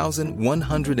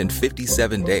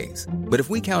 1,157 days. But if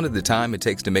we counted the time it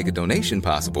takes to make a donation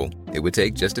possible, it would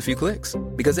take just a few clicks.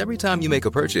 Because every time you make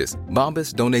a purchase,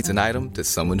 Bombas donates an item to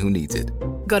someone who needs it.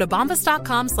 Go to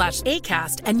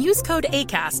bombas.com/ACAST and use code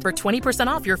ACAST for 20%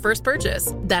 off your first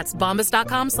purchase. That's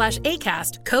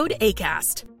bombas.com/ACAST, code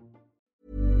ACAST.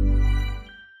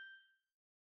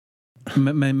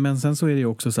 Men sen så är det ju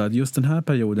också så att just den här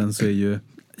perioden så är ju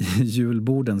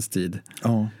julbordens tid.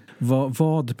 Ja.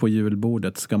 Vad på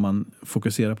julbordet ska man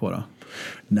fokusera på då?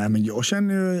 Nej, men jag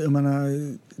känner ju, jag menar,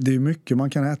 det är mycket man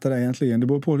kan äta där egentligen. Det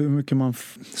beror på hur mycket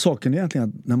saken egentligen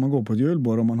att när man går på ett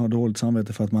julbord och man har dåligt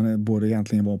samvete för att man borde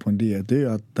egentligen vara på en diet, det är ju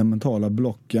att den mentala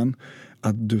blocken,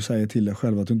 att du säger till dig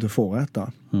själv att du inte får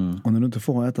äta. Och när du inte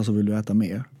får äta så vill du äta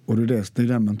mer. Och det är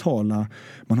den mentala,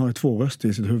 man har ju 2 röster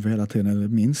i sitt huvud hela tiden, eller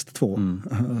minst 2,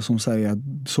 som säger att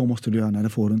så måste du göra, nej det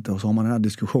får du inte. Och så har man den här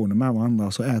diskussionen med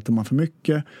varandra, så äter man för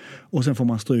mycket och sen får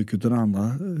man stryk ut den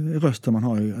andra rösten man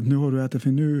har ju. Nu har du ätit för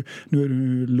nu är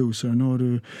du loser, nu har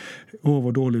du,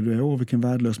 vad dålig du är, vilken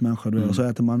värdelös människa du är. Och så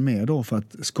äter man mer då för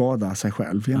att skada sig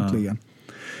själv egentligen.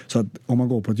 Så att om man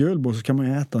går på ett julbord så kan man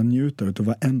ju äta och njuta av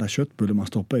varenda köttbulle man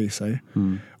stoppar i sig.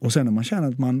 Och sen när man känner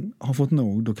att man har fått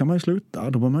nog, då kan man ju sluta.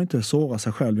 Då behöver man inte såra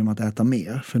sig själv genom att äta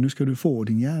mer. För nu ska du få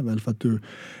din jävel för att du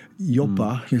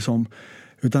jobbar liksom.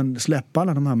 Utan släppa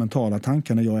alla de här mentala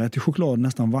tankarna. Jag äter choklad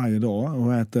nästan varje dag.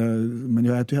 Men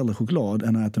jag äter ju hellre choklad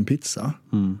än att äta en pizza.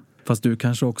 Fast du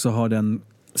kanske också har den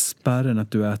spärren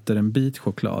att du äter en bit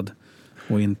choklad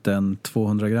och inte en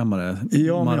 200-grammare.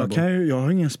 Ja, men jag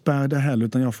har ingen spärr där heller,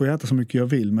 utan jag får äta så mycket jag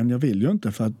vill, men jag vill ju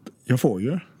inte för att Jag får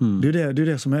ju. Det är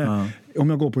det som är... Ja. Om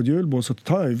jag går på ett julbord så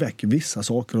tar jag ju väck vissa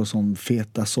saker då, som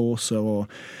feta såser och...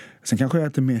 Sen kanske jag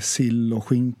äter mer sill och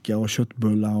skinka och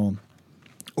köttbullar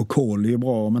och kål är ju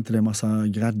bra om inte det är massa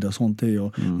grädde och sånt i.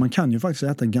 Och man kan ju faktiskt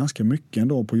äta ganska mycket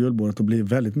ändå på julbordet och bli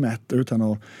väldigt mätt utan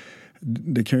att...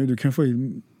 Du kan få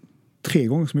i 3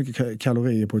 gånger så mycket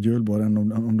kalorier på ett julbord än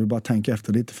om du bara tänker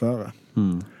efter lite före.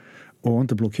 Och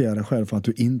inte blockera dig själv för att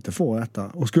du inte får äta.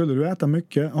 Och skulle du äta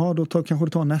mycket, ja då kanske du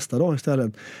tar nästa dag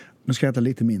istället. Nu ska jag äta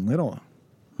lite mindre idag.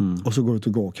 Och så går ut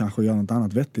och går kanske och gör något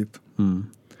annat vettigt.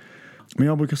 Men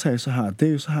jag brukar säga så här, det är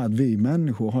ju så här att vi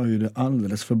människor har ju det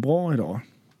alldeles för bra idag.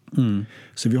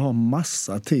 Så vi har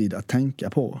massa tid att tänka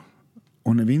på.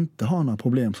 Och när vi inte har några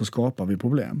problem så skapar vi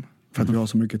problem. För att vi har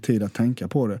så mycket tid att tänka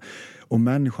på det. Och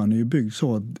människan är ju byggd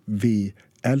så att vi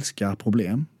älskar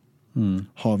problem.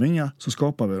 Har vi inga så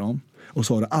skapar vi dem. Och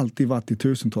så har det alltid varit i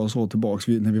tusentals år tillbaks.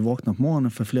 När vi vaknade på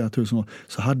morgonen för flera tusen år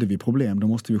så hade vi problem. Då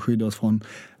måste vi skydda oss från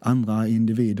andra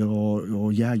individer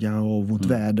och jägare och mot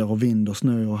väder och vind och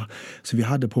snö. Så vi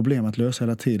hade problem att lösa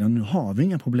hela tiden. Nu har vi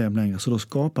inga problem längre. Så då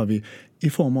skapar vi i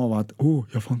form av att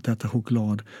jag får inte äta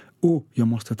choklad. Jag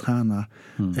måste träna.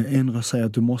 En röst säger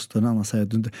att du måste, en annan säger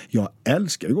att du inte. Jag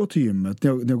älskar att gå till gymmet.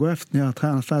 När jag har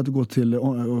tränat färdigt och går till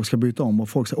och ska byta om och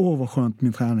folk säger, vad skönt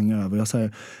min träning är över. Jag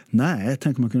säger, nej,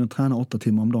 tänk om man kunde träna 8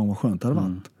 timmar om dagen, vad skönt det hade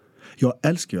varit. Jag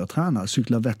älskar att träna,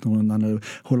 cykla Vätternrundan eller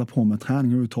hålla på med träning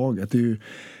överhuvudtaget. Det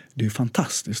är ju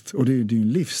fantastiskt. Och det är ju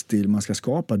en livsstil man ska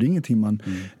skapa. Det är ingenting man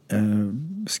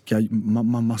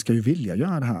ska ju vilja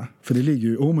göra det här. För det ligger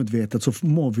ju omedvetet så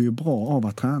mår vi ju bra av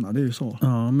att träna. Det är ju så.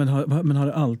 Ja, men har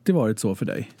det alltid varit så för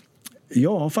dig?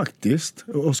 Ja, faktiskt.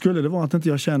 Och skulle det vara att inte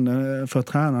jag känner för att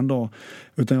träna en dag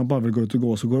utan jag bara vill gå ut och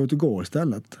gå så går jag ut och går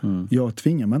istället. Jag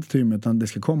tvingar mig inte till gymmet utan det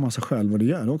ska komma sig själv och det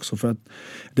gör det också för att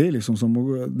det är liksom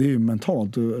det är ju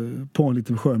mentalt på en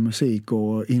lite skön musik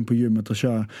och in på gymmet och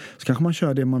köra. Så kanske man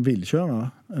kör det man vill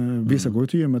köra. Vissa går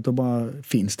till gymmet och bara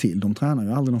finns till. De tränar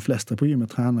ju aldrig, de flesta på gymmet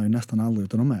tränar ju nästan aldrig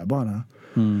utan de är bara där.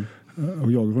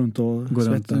 Och jag går runt och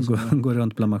går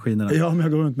runt bland maskinerna. Ja, men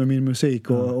jag går runt med min musik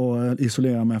och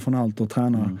isolerar mig från allt och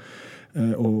tränar.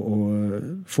 Och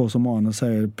får som man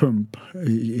säger pump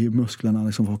i musklerna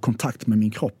liksom, få kontakt med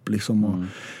min kropp liksom, och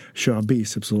köra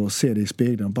biceps och se det i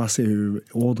spegeln och bara se hur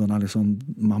ådrorna liksom,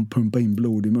 man pumpar in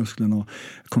blod i musklerna och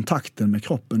kontakten med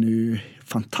kroppen är ju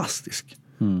fantastisk.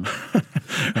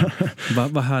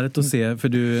 Vad härligt att se, för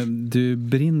du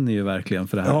brinner ju verkligen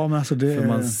för det här. Ja, men alltså för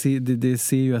man det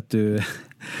ser ju att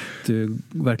du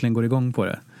verkligen går igång på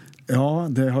det. Ja,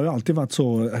 det har ju alltid varit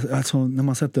så. Alltså, när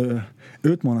man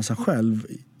utmanar sig själv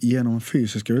genom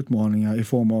fysiska utmaningar i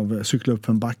form av cykla upp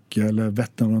för en backe eller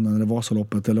Vätternrundan eller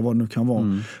Vasaloppet eller vad det nu kan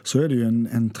vara, så är det ju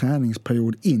en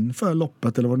träningsperiod inför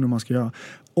loppet eller vad det nu man ska göra.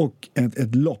 Och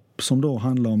ett lopp som då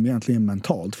handlar om egentligen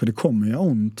mentalt. För det kommer ju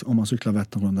ont om man cyklar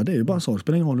Vätternrundan. Det är ju bara så. Det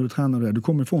spelar ingen roll hur du tränar det. Du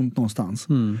kommer få ont någonstans.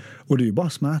 Och det är ju bara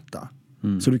smärta.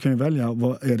 Så du kan ju välja,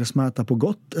 är det smärta på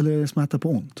gott eller är det smärta på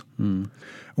ont?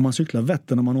 Om man cyklar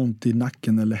Vättern och man har ont i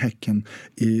nacken eller häcken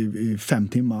i 5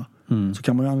 timmar. Så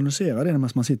kan man ju analysera det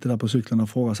när man sitter där på cykeln och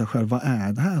frågar sig själv, vad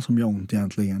är det här som gör ont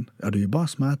egentligen? Ja, det är ju bara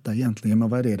smärta egentligen, men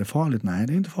vad är det? Är det farligt? Nej,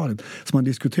 det är inte farligt. Så man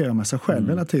diskuterar med sig själv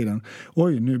hela tiden.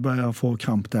 Oj, nu börjar jag få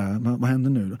kramp där. Vad händer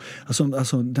nu då?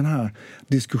 Alltså den här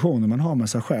diskussionen man har med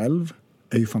sig själv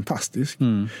är ju fantastisk.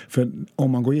 För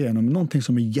om man går igenom någonting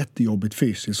som är jättejobbigt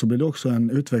fysiskt så blir det också en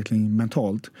utveckling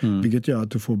mentalt. Vilket gör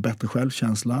att du får bättre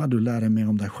självkänsla, du lär dig mer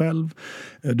om dig själv.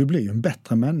 Du blir ju en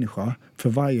bättre människa för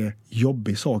varje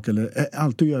jobbig sak. Eller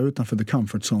allt du gör utanför the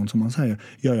comfort zone som man säger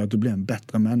gör ju att du blir en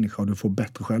bättre människa och du får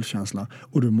bättre självkänsla.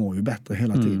 Och du mår ju bättre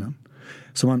hela tiden.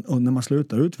 Så och när man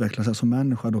slutar utveckla sig som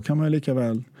människa då kan man ju lika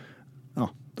väl,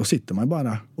 då sitter man bara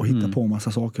där och hittar på en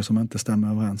massa saker som inte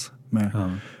stämmer överens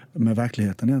med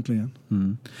verkligheten egentligen.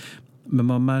 Men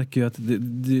man märker ju att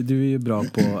du är ju bra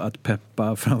på att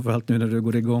peppa, framförallt nu när du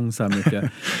går igång så här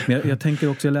mycket. Men jag tänker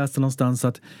också, jag läste någonstans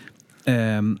att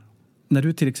när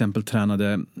du till exempel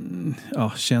tränade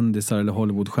kändisar eller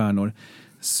Hollywoodstjärnor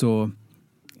så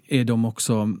är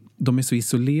de är så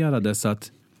isolerade så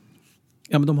att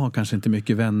men de har kanske inte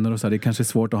mycket vänner och så här. Det är kanske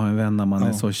svårt att ha en vän när man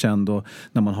är så känd och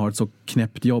när man har ett så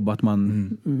knäppt jobb att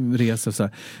man reser så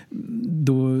här.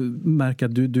 Då märker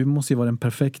jag att du måste ju vara den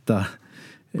perfekta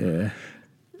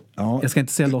jag ska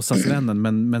inte säga låtsasvännen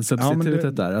men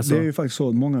substitutet där. Alltså. Det är ju faktiskt så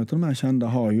att många av de här kända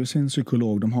har ju sin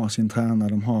psykolog, de har sin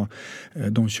tränare,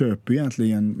 de köper ju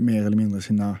egentligen mer eller mindre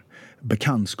sina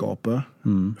bekantskaper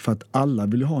för att alla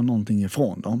vill ju ha någonting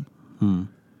ifrån dem.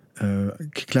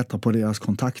 klättra på deras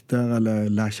kontakter eller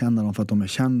lära känna dem för att de är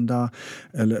kända.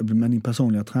 Men din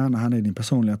personliga tränare, han är din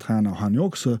personliga tränare och han är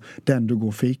också den du går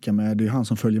och fika med. Det är han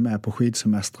som följer med på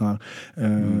skidsemestrar.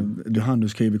 Det är han du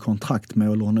skriver kontrakt med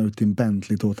och lånar ut din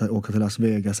Bentley och åka till Las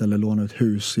Vegas eller låna ut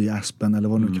hus i Aspen eller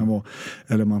vad det nu kan vara.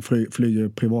 Eller man flyger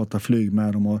privata flyg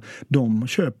med dem och de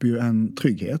köper ju en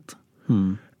trygghet.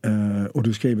 Och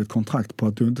du skriver ett kontrakt på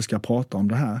att du inte ska prata om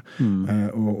det här.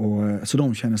 Så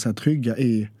de känner sig trygga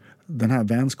i den här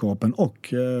vänskapen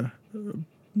och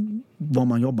vad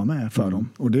man jobbar med för dem.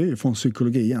 Och det är ju från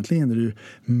psykologi. Egentligen är det ju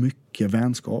mycket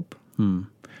vänskap.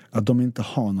 Att de inte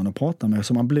har någon att prata med.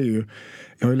 Så man blir ju...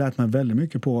 Jag har ju lärt mig väldigt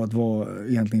mycket på att vara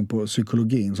egentligen på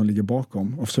psykologin som ligger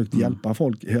bakom. Och försökt hjälpa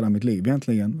folk hela mitt liv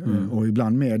egentligen. Och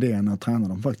ibland mer det än att träna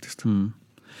dem faktiskt.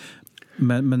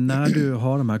 Men när du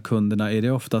har de här kunderna, är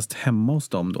det oftast hemma hos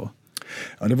dem då?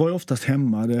 Ja, det var ju oftast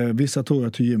hemma. Vissa tog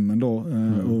jag till gymmen då.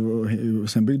 Och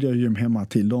sen byggde jag gym hemma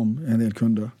till dem, en del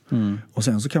kunder. Och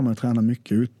sen så kan man ju träna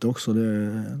mycket ute också.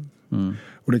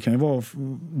 Och det kan ju vara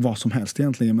vad som helst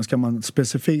egentligen. Men ska man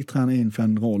specifikt träna in för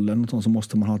en roll eller något, så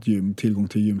måste man ha ett gym, tillgång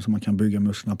till gym så man kan bygga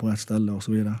musklerna på rätt ställe och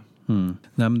så vidare. Nej,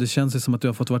 men det känns ju som att du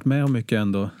har fått varit med om mycket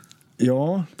ändå.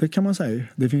 Ja, det kan man säga.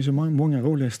 Det finns ju många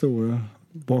roliga historier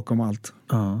bakom allt.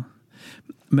 Ja.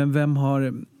 Men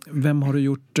vem har du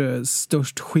gjort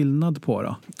störst skillnad på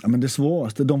då? Ja, men det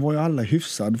svåraste, de var ju alla i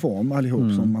hyfsad form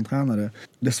allihop som man tränade.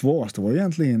 Det svåraste var ju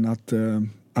egentligen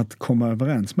att komma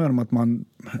överens med dem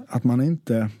att man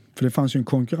inte, för det fanns ju en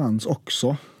konkurrens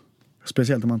också,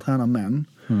 speciellt om man tränar män.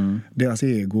 Deras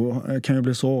ego kan ju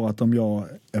bli sårat om jag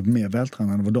är mer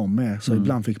vältränad än vad de är. Så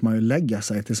ibland fick man ju lägga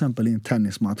sig till exempel i en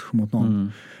tennismatch mot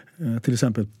någon. Till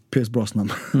exempel Pierce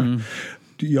Brosnan.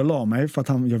 Jag la mig för att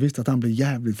jag visste att han blev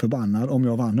jävligt förbannad om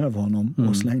jag vann över honom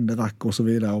och slängde rack och så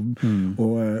vidare.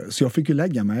 Så jag fick ju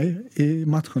lägga mig i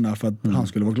matcherna för att han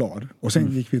skulle vara glad. Och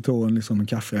sen gick vi till en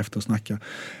kaffe efter och snacka.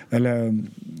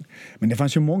 Men det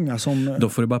fanns ju många som... Då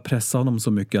får du bara pressa honom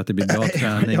så mycket att det blir bra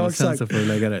träning och sen så får du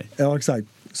lägga dig. Ja, exakt.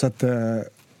 Så att,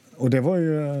 och det var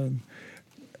ju...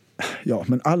 Ja,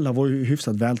 men alla var ju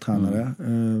hyfsat vältränade.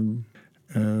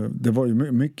 Det var ju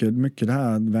mycket det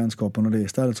här vänskapen och det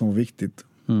istället som var viktigt.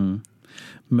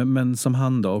 Men som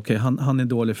han då, okej, han är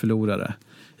dålig förlorare.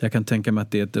 Jag kan tänka mig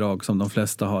att det är ett drag som de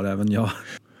flesta har, även jag.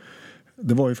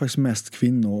 Det var ju faktiskt mest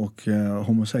kvinnor och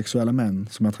homosexuella män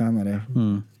som jag tränade.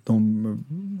 De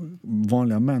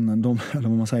vanliga männen, eller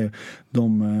vad man säger,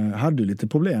 de hade ju lite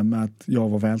problem med att jag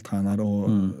var vältränad och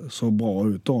så bra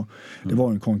ut då. Det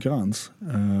var en konkurrens.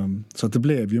 Så att det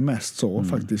blev ju mest så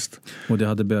faktiskt. Och det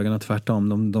hade bögarna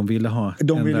tvärtom. De ville ha...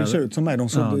 De ville se ut som mig.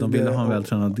 De ville ha en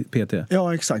vältränad PT.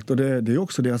 Ja, exakt. Och det är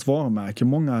också deras varumärke.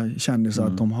 Många kändisar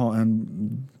att de har en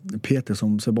PT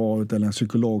som ser bra ut, eller en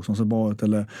psykolog som ser bra ut,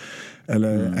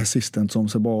 eller assistent som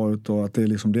ser bra ut, och att det är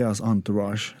liksom deras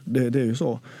entourage. Det är ju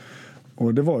så.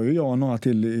 Och det var ju jag och några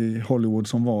till i Hollywood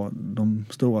som var de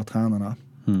stora tränarna.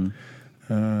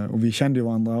 Och vi kände ju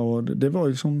varandra, och det var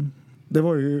ju som... Det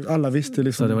var ju, alla visste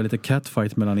liksom... Så det var lite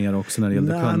catfight mellan er också när det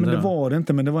gällde kunder? Nej, men det var det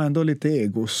inte, men det var ändå lite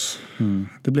egos.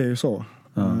 Det blev ju så.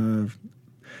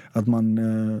 Att man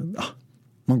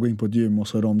går in på ett gym och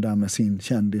så är de där med sin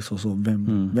kändis, och så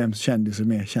vems kändis är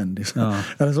mer kändis? Ja.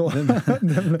 Eller så.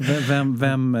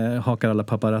 Vem hakar alla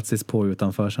paparazzis på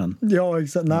utanför sen? Ja,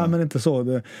 exakt. Nej, men inte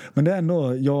så. Men det är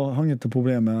ändå, jag har inget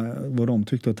problem med vad de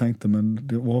tyckte och tänkte, men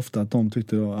det var ofta att de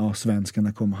tyckte då,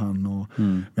 svenskarna kommer han, och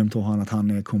vem tror han att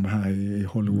han kommer här i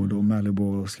Hollywood och Malibu,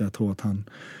 och ska jag tro att han...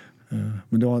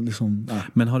 Men det var liksom...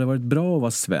 Men har det varit bra att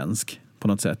vara svensk på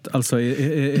något sätt? Alltså,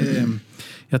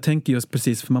 jag tänker just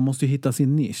precis, för man måste ju hitta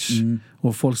sin nisch.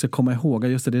 Och folk ska komma ihåg,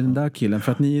 just det är den där killen.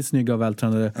 För att ni är snygga och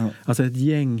vältränade. Alltså ett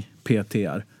gäng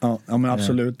PTR. Ja, men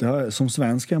absolut. Som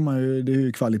svensk är man ju, det är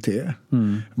ju kvalitet.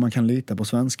 Man kan lita på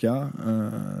svenska.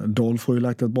 Dolph har ju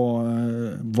lagt ett bra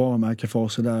varumärke för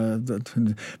oss.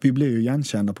 Vi blir ju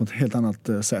igenkända på ett helt annat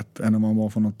sätt än om man var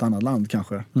från något annat land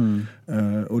kanske.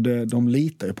 Och de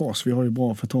litar ju på oss. Vi har ju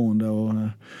bra förtroende och,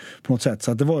 på något sätt.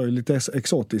 Så att det var ju lite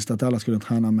exotiskt att alla skulle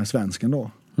träna med svensken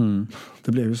då.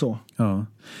 Det blev ju så. Ja.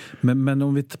 Men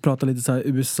om vi pratar lite så här,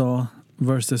 USA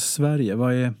versus Sverige.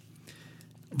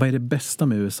 Vad är det bästa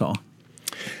med USA?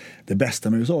 Det bästa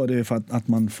med USA, det är för att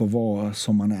man får vara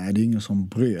som man är. Det är ingen som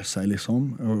bryr sig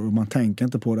liksom. Och man tänker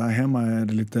inte på det. Här hemma är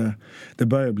det lite... Det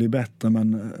börjar bli bättre,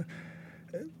 men...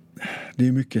 Det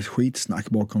är mycket skitsnack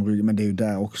bakom ryggen, men det är ju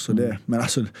där också det. Men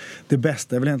alltså, det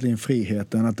bästa är väl egentligen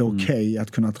friheten. Att det är okej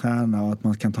att kunna träna, och att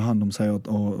man kan ta hand om sig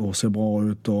och se bra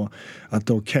ut. Och att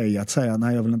det är okej att säga,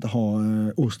 nej, jag vill inte ha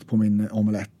ost på min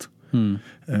omelett.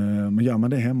 Men gör man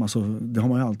det hemma så det har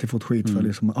man ju alltid fått skit för.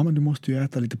 Liksom, men du måste ju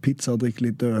äta lite pizza och dricka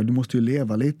lite öl. Du måste ju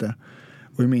leva lite.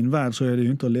 Och i min värld så är det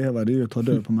ju inte att leva, det är ju att ta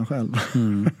död på mig själv.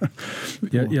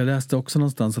 Jag läste också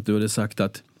någonstans att du hade sagt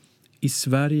att i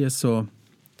Sverige så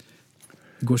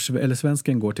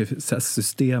svensken går till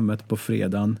systemet på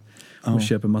fredagen och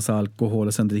köper massa alkohol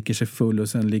och sen dricker sig full och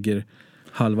sen ligger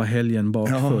halva helgen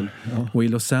bakfull. Och i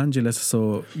Los Angeles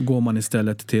så går man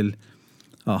istället till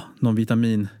någon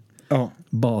vitamin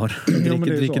bar.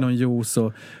 dricker någon juice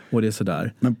och det är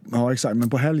sådär. Men, exakt. Men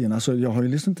på helgerna så jag har ju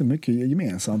liksom inte mycket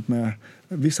gemensamt med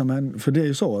vissa män. För det är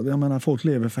ju så. Jag menar, folk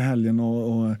lever för helgen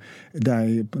och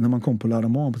där, när man kom på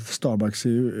lördag morgon på Starbucks i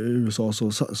USA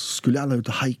så skulle alla ut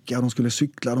och hajka. De skulle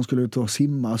cykla, de skulle ut och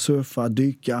simma, surfa,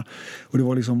 dyka. Och det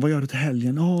var liksom, vad gör du till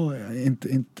helgen?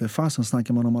 Inte fasen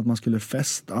snackar man om att man skulle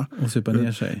festa. Och supa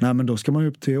ner sig. Nej, men då ska man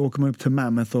åker man upp till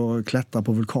Mammoth och klättra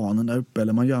på vulkanen där uppe.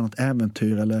 Eller man gör något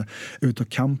äventyr eller ut och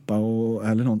campa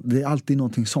eller något. Det är alltid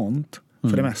någonting sånt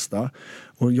för det mesta.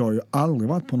 Och jag har ju aldrig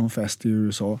varit på någon fest i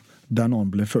USA där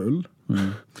någon blev full.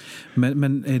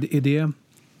 Men är det,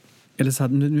 eller så här,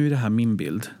 nu är det här min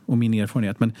bild och min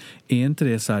erfarenhet, men är inte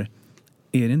det så här,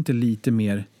 är det inte lite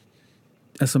mer,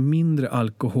 alltså mindre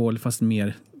alkohol fast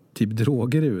mer typ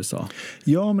droger i USA?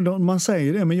 Ja, men man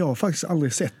säger det, men jag har faktiskt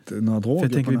aldrig sett några droger. För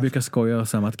jag tänker vi brukar skoja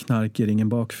om att knark är ingen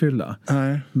bakfylla.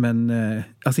 Nej. Men,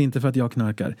 alltså inte för att jag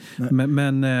knarkar.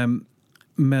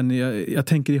 Men jag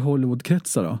tänker i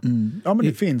Hollywood-kretsar då. Ja, men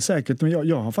det finns säkert, men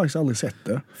jag har faktiskt aldrig sett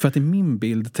det. För att i min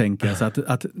bild tänker jag så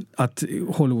att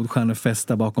Hollywoodstjärnor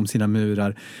festar bakom sina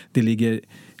murar. Det ligger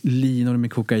linor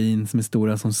med kokain som är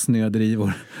stora som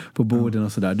snödrivor på borden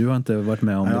och sådär. Du har inte varit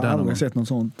med om det där någon gång? Jag har aldrig sett något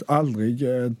sånt. Aldrig.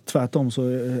 Tvärtom så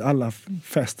alla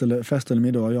fest eller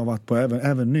middag jag har varit på,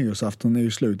 även nyårsafton är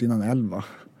ju slut innan 11.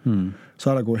 Så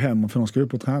alla går hem för de ska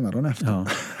upp och träna dagen efter. Ja,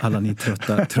 alla ni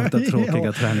trötta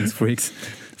tråkiga träningsfreaks.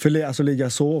 För alltså ligga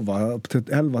och sova till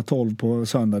 11-12 på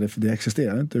söndag, det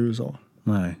existerar inte i USA.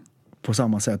 Nej. På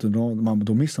samma sätt,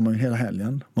 då missar man ju hela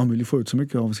helgen. Man vill ju få ut så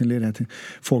mycket av sin ledighet.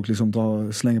 Folk liksom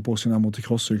slänger på sina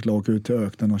motocrosscyklar och åker ut till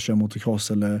öknen och kör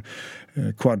motocross eller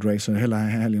quadracer hela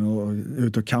helgen och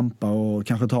ut och campa och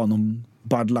kanske ta någon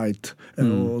Bud Light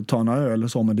och ta några öl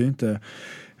och så, men det är inte...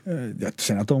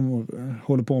 Sen att de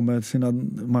håller på med sina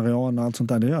marijuana och allt sånt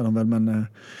där, det gör de väl, men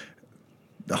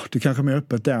det kanske är mer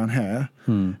öppet där än här.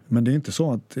 Men det är inte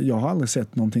så att jag har aldrig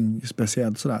sett någonting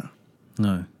speciellt sådär.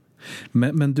 Nej.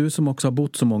 Men du som också har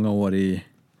bott så många år i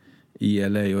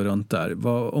LA och runt där,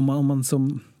 om man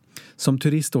som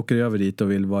turist åker över dit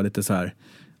och vill vara lite så här,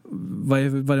 vad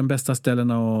är de bästa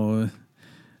ställena att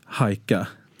hajka?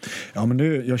 Ja, men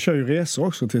jag kör ju resor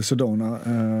också till Sedona.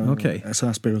 Så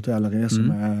här spirituella resor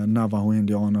med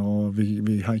Navajo-indianer och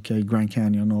vi hajkar i Grand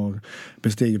Canyon och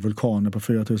bestiger vulkaner på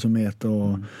 4000 meter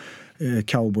och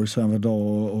cowboys över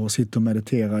dag och sitter och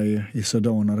mediterar i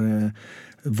Sedona. Det är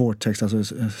vortex,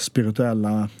 alltså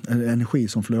spirituella energi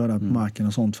som flödar på marken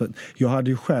och sånt. För jag hade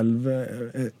ju själv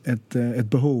ett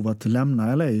behov att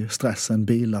lämna LA, stressen,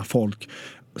 bilar, folk.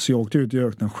 Så jag åkte ut i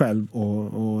öknen själv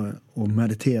och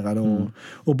mediterade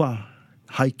och bara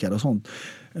hajkade och sånt.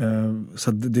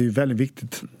 Så det är ju väldigt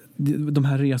viktigt. De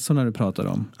här resorna du pratar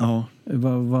om,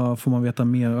 vad får man veta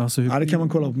mer? Alltså det kan man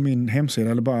kolla på min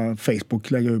hemsida eller bara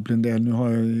Facebook, lägga upp en del. Nu har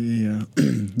jag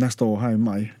nästa år här i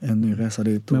maj en ny resa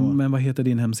dit. Men vad heter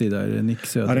din hemsida? Är det Nick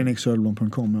Söder? Ja, det är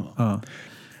nicksöderblom.com. Ja.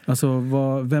 Alltså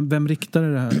vem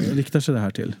riktar sig det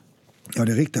här till? Ja,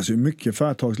 det riktas ju mycket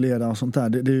företagsledare och sånt där.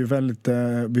 Det är ju väldigt,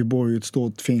 vi bor i ett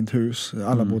stort fint hus.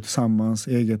 Alla bor tillsammans,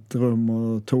 eget rum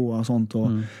och toa och sånt.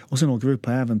 Och sen åker vi ut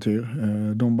på äventyr.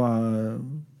 De bara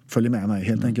följer med mig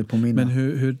helt enkelt på mina. Men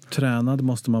hur tränad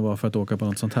måste man vara för att åka på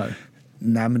något sånt här?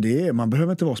 Nej, men man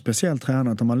behöver inte vara speciellt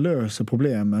tränad utan man löser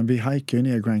problemen. Vi hajkar ju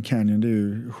ner Grand Canyon, det är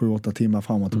ju 7-8 timmar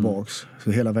fram och tillbaks.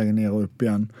 Så hela vägen ner och upp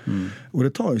igen. Och det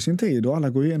tar ju sin tid och alla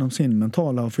går igenom sin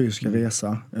mentala och fysiska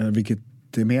resa, vilket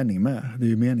det är meningen med. Det är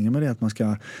ju meningen med det att man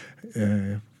ska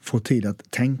få tid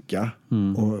att tänka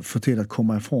och få tid att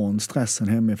komma ifrån stressen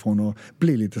hemifrån och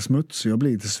bli lite smutsig och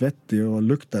bli lite svettig och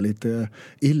lukta lite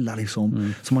illa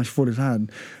liksom. Så man får det så här,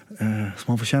 så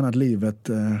man får känna att livet,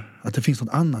 att det finns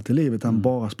något annat i livet än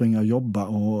bara springa och jobba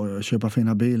och köpa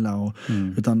fina bilar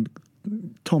utan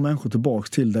ta människor tillbaks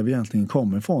till där vi egentligen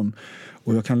kommer ifrån.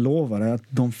 Och jag kan lova dig att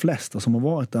de flesta som har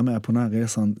varit där med på den här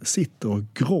resan sitter och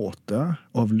gråter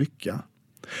av lycka.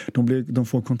 De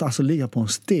får kontakt, alltså ligga på en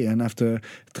sten efter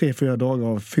 3-4 dagar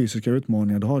av fysiska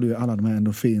utmaningar. Då har du ju alla de här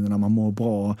endorfinerna, man mår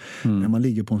bra. När man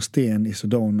ligger på en sten i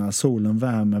Sedona, solen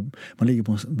värmer, man ligger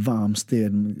på en varm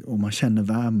sten och man känner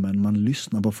värmen, man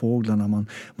lyssnar på fåglarna,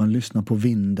 man lyssnar på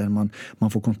vinden,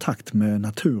 man får kontakt med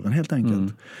naturen helt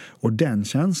enkelt. Och den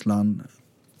känslan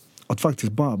att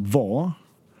faktiskt bara vara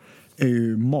är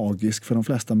ju magisk för de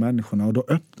flesta människorna, och då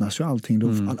öppnas ju allting,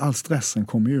 då all stressen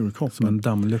kommer ju ur kroppen. Som en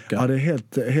dammlucka. Ja, det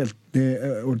är helt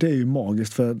och det är ju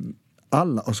magiskt för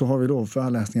alla. Och så har vi då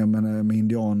föreläsningar med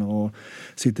indianer och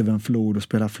sitter vid en flod och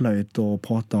spelar flöjt och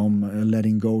pratar om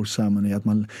letting go ceremony, att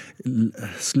man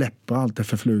släpper allt det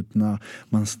förflutna,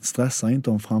 man stressar inte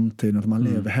om framtiden, att man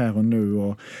lever här och nu,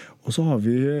 och så har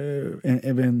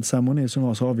vi en ceremoni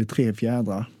som så har vi 3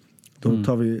 fjädrar. Då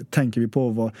tänker vi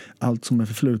på allt som är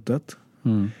förflutet,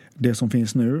 det som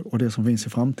finns nu och det som finns i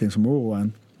framtiden som oroar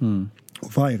en.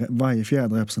 Och varje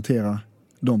fjäder representerar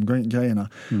de grejerna.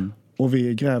 Och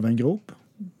vi gräver en grop,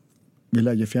 vi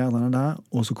lägger fjädrarna där,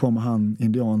 och så kommer han,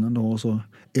 indianen då, och så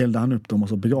eldar han upp dem och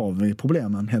så begraver vi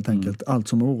problemen helt enkelt, allt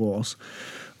som oroar oss.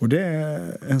 Och det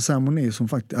är en ceremoni som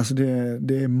faktiskt, alltså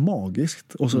det är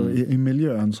magiskt. Och så i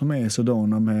miljön som är i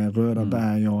Sedona med röda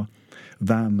berg och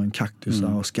värmen,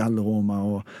 kaktusar och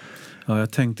skallormar. Ja,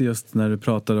 jag tänkte just när du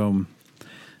pratade om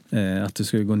att du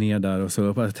skulle gå ner där och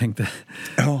så, jag tänkte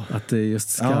att det är just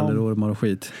skallerormar och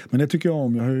skit. Men det tycker jag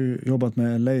om. Jag har ju jobbat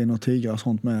med lejon och tigrar och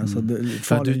sånt med. Så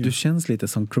du känns lite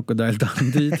som Crocodile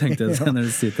Dundee, tänkte jag sen när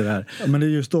du sitter här. Men det är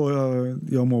just då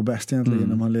jag mår bäst egentligen,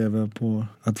 när man lever på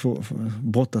att få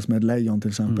brottas med ett lejon till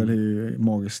exempel. Det är ju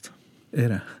magiskt. Är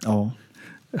det? Ja.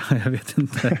 Jag vet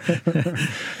inte.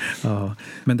 Ja.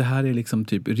 Men det här är liksom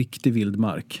typ riktig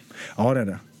vildmark. Ja, det är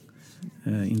det.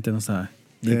 Inte någon så här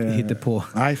hittar på.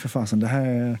 Nej, för fasen. Det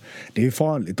är ju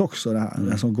farligt också det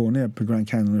här. Alltså gå ner på Grand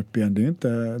Canyon upp igen.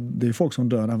 Det är folk som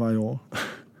dör där varje år.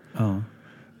 Ja.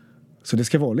 Så det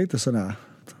ska vara lite sådär.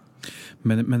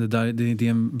 Men det är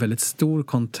en väldigt stor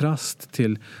kontrast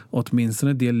till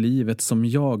åtminstone det livet som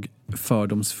jag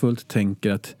fördomsfullt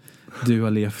tänker att du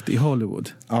har levt i Hollywood.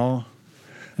 Ja.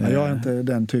 Jag är inte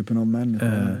den typen av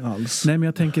människa alls. Nej, men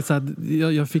jag tänker så att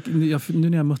nu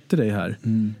när jag mötte dig här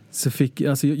så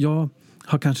jag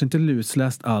har kanske inte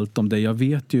lusläst allt om dig.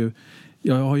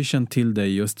 Jag har ju känt till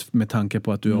dig just med tanke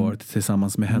på att du har varit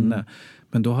tillsammans med henne.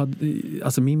 Men då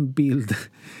min bild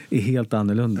är helt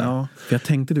annorlunda. Ja. För jag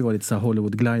tänkte du var lite så här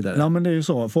Hollywood-glidare. Ja, men det är ju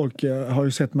så. Folk har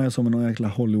ju sett mig som en jäkla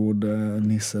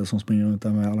Hollywood-nisse som springer runt där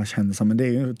med alla kändisar. Men det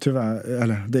är ju tyvärr,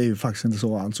 eller det är ju faktiskt inte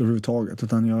så alls överhuvudtaget.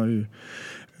 Utan jag är ju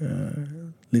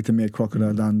lite mer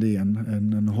Crocodile Dundee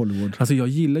än Hollywood. Alltså jag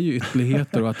gillar ju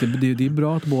ytterligheter och att det är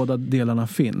bra att båda delarna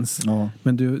finns. Ja.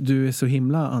 Men du är så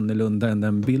himla annorlunda än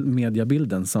den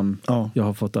mediabilden som jag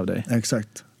har fått av dig.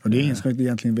 Exakt. Och det är ingen som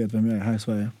egentligen vet vem jag är här i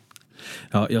Sverige.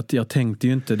 Ja, jag tänkte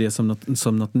ju inte det som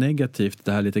något negativt,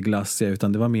 det här lite glassiga,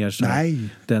 utan det var mer så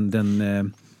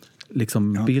den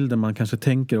bilden man kanske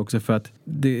tänker också, för att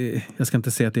jag ska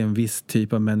inte säga att det är en viss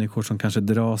typ av människor som kanske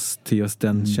dras till just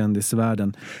den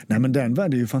kändisvärlden. Nej, men den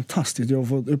världen är ju fantastisk. Jag har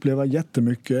fått uppleva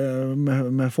jättemycket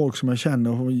med folk som jag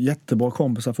känner och jättebra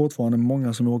kompisar fortfarande.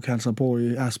 Många som jag åker hälsa på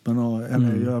i Aspen och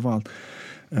LA överallt.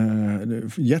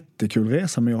 Jättekul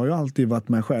resa, men jag har ju alltid varit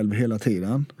med själv hela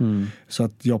tiden. Så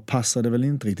att jag passade väl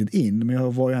inte riktigt in, men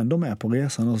jag var ju ändå med på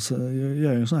resan, och så,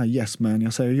 jag är ju en sån här yes man,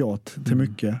 jag säger ja till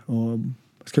mycket, och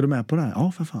ska du med på det här?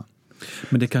 Ja, för fan.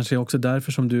 Men det kanske är också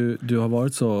därför som du har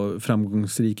varit så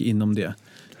framgångsrik inom det,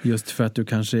 just för att du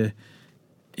kanske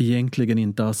egentligen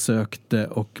inte har sökt det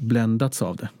och bländats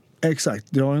av det. Exakt,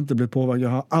 jag har inte blivit påverkad. Jag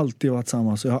har alltid varit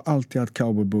samma. Så jag har alltid haft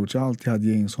cowboy boots. Jag har alltid haft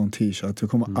jeans och en t-shirt. Jag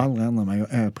kommer aldrig ändra mig. Jag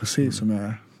är precis som jag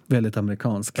är. Väldigt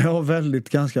amerikansk. Ja,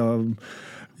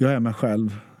 jag är mig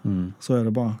själv. Så är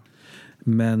det bara.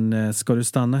 Men ska du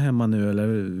stanna hemma nu,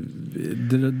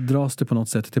 eller dras du på något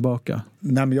sätt tillbaka?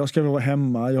 Nej, men jag ska vara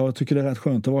hemma. Jag tycker det är rätt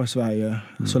skönt att vara i Sverige.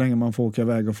 Så länge man får åka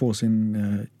iväg och få sin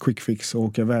quick fix och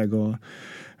åka iväg och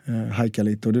hajka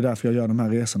lite. Och det är därför jag gör de här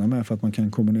resorna med, för att man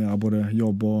kan kombinera både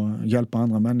jobb och hjälpa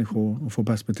andra människor och få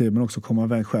perspektiv, men också komma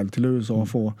iväg själv till USA och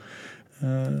få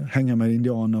hänga med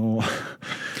indianer och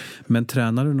Men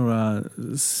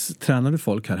tränar du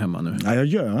folk här hemma nu? Nej, jag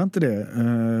gör inte det.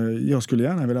 Jag skulle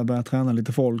gärna vilja börja träna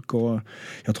lite folk, och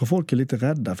jag tror folk är lite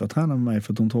rädda för att träna med mig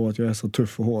för att de tror att jag är så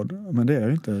tuff och hård. Men det är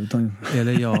jag inte.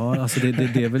 Eller ja, alltså det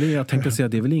är väl, jag tänkte säga,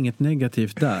 det är väl inget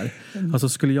negativt där. Alltså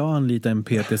skulle jag anlita en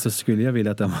PT så skulle jag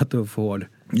vilja att den var tuff och hård.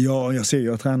 Ja,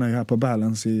 jag tränar ju här på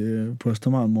Balance på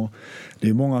Östermalm, och det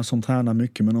är många som tränar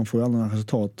mycket, men de får ju aldrig några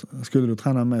resultat. Skulle du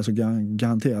träna med så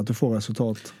garanterat att du får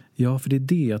resultat. Ja, för det är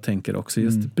det jag tänker också.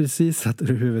 Just precis att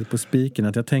du huvudet på spiken.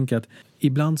 Att jag tänker att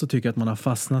ibland så tycker jag att man har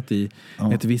fastnat i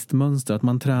ett visst mönster. Att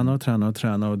man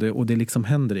tränar och det liksom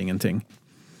händer ingenting.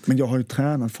 Men jag har ju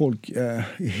tränat folk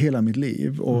i hela mitt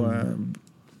liv och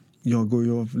jag går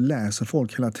ju och läser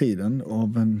folk hela tiden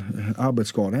av en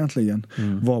arbetsskada egentligen.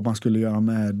 Vad man skulle göra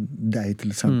med dig till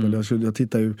exempel.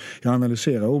 Jag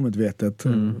analyserar omedvetet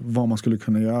vad man skulle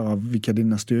kunna göra, vilka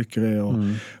dina styrkor är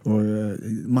och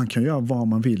man kan göra vad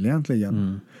man vill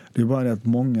egentligen. Det är bara det att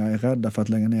många är rädda för att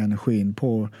lägga ner energin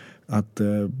på att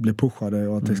bli pushade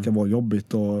och att det ska vara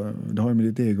jobbigt och det har ju med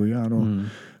ditt ego att göra då.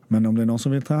 Men om det är någon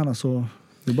som vill träna så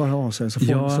det är bara att ha sig,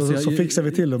 så fixar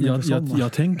vi till dem.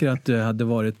 Jag tänker att det hade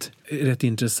varit rätt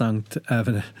intressant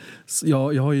även.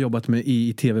 Jag har ju jobbat med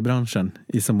i tv-branschen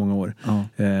i så många år.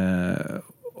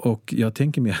 Och jag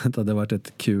tänker mer att det hade varit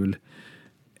ett kul,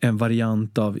 en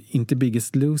variant av, inte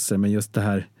Biggest Loser, men just det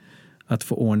här att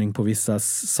få ordning på vissa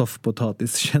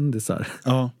soffpotatiskändisar.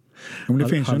 Ja, men det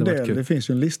finns ju en del, det finns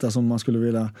ju en lista som man skulle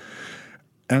vilja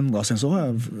ändra. Sen så har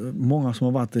jag många som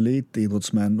har varit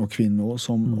elitidrottsmän och kvinnor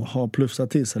som har plussat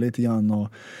till sig lite grann och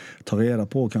tar reda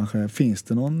på kanske, finns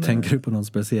det någon... Tänker du på någon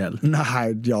speciell?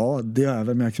 Nej, ja, det är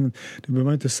väl, men det behöver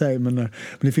man inte säga, men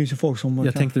det finns ju folk som...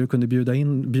 Jag tänkte du kunde bjuda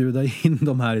in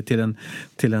de här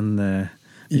till en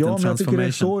ja, men jag tycker det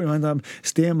är så.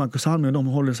 Stenmark och Salming, de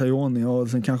håller sig i ordning och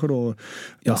sen kanske då...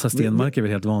 Ja, så Stenmark är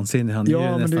väl helt vansinnig. Han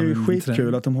men det är ju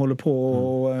skitkul att de håller på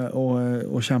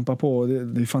och kämpar på.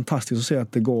 Det är fantastiskt att se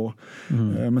att det går.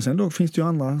 Men sen då finns det ju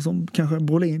andra som kanske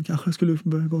Brolin kanske skulle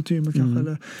börja gå till gymmet kanske.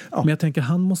 Eller, Men jag tänker,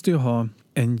 han måste ju ha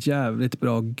en jävligt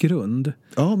bra grund.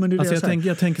 Ja, men det är alltså,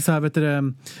 jag tänker så här, vet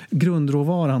du,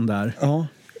 grundråvaran där. Ja.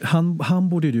 Han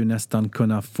borde ju nästan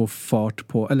kunna få fart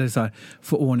på, eller så här,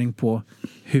 få ordning på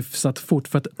hyfsat fort,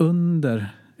 för att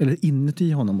eller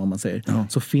inuti honom, om man säger,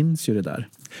 så finns ju det där.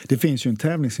 Det finns ju en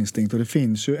tävlingsinstinkt och det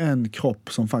finns ju en kropp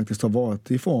som faktiskt har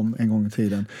varit i form en gång i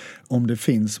tiden. Om det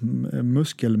finns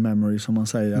muskelmemory, som man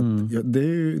säger, att det är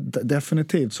ju,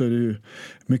 definitivt så är det ju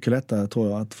mycket lättare, tror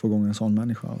jag, att få igång en sån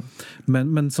människa.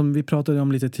 Men som vi pratade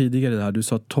om lite tidigare där, du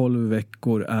sa 12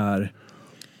 veckor är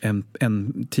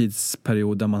en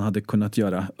tidsperiod där man hade kunnat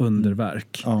göra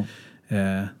underverk.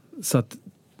 Så att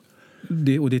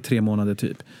det är 3 månader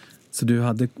typ. Så du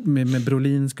hade med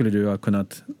Brolin skulle du ha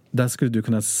kunnat, där skulle du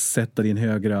kunna sätta din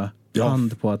högra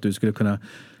hand på att du skulle kunna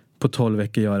på 12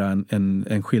 veckor göra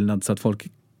en skillnad så att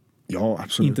folk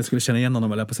inte skulle känna igen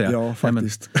honom, eller på säga. Ja,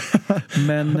 faktiskt.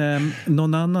 Men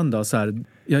någon annan då så här,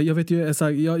 jag vet ju,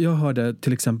 jag hörde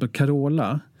till exempel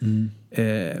Carola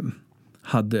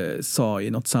sa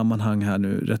i något sammanhang här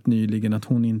nu rätt nyligen att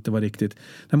hon inte var riktigt,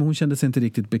 men hon kände sig inte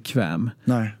riktigt bekväm.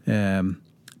 Nej.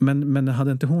 Men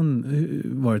hade inte hon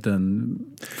varit en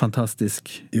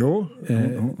fantastisk... Jo.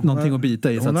 Någonting att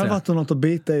bita i, så att säga. Hon har varit något att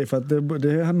bita i, för att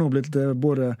det hade nog blivit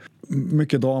både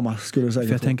mycket drama, skulle jag säga.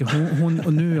 För jag tänker, hon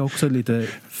och nu är jag också lite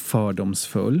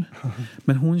fördomsfull.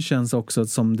 Men hon känns också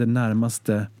som det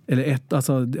närmaste,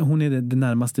 hon är det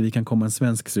närmaste vi kan komma en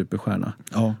svensk superstjärna.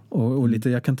 Ja. Och lite,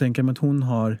 jag kan tänka mig att hon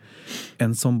har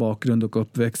en sån bakgrund och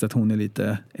uppväxt att hon är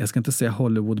lite, jag ska inte säga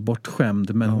Hollywood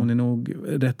bortskämd, men hon är nog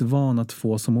rätt van att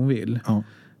få som hon vill. Ja.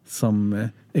 Som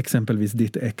exempelvis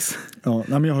ditt ex. Ja,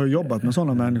 men jag har ju jobbat med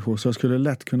sådana människor, så jag skulle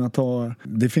lätt kunna ta...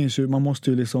 Det finns ju, man måste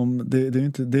ju liksom... Det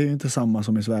är ju inte samma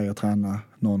som i Sverige att träna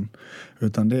någon.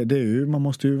 Utan det är ju, man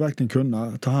måste ju verkligen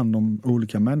kunna ta hand om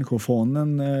olika människor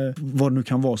från vad det nu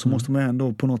kan vara, så måste man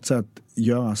ändå på något sätt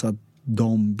göra så att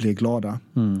de blir glada.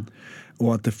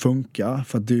 Och att det funkar,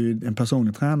 för att det är ju, en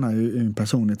personlig tränare är ju en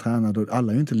personlig tränare, och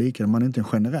alla är ju inte lika, man är inte en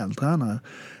generell tränare,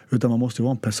 utan man måste ju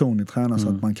vara en personlig tränare så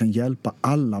att man kan hjälpa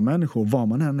alla människor, vad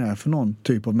man än är för någon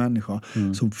typ av människa,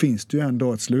 så finns det ju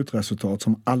ändå ett slutresultat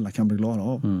som alla kan bli glada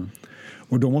av.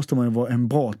 Och då måste man ju vara, en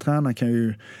bra tränare kan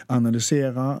ju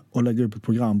analysera och lägga upp ett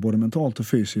program både mentalt och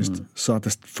fysiskt så att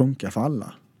det funkar för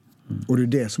alla. Och det är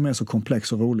det som är så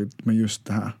komplext och roligt med just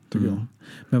det här, tycker jag.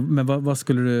 Men vad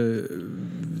skulle du...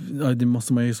 Ja, det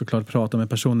måste man ju såklart prata med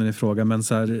personen i fråga, men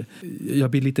så här,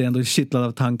 jag blir lite ändå kittlad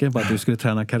av tanken på att du skulle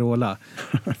träna Carola.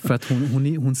 För att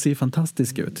hon ser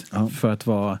fantastisk ut. Ja. För att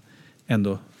vara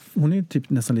ändå... Hon är typ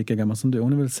nästan lika gammal som du.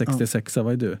 Hon är väl 66,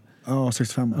 vad är du? Ja,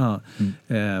 65. Ja.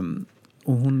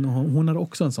 Och hon har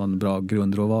också en sån bra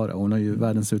grundråvara. Hon har ju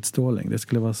världens utstrålning. Det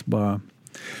skulle vara bara...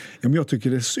 Ja, men jag tycker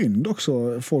det är synd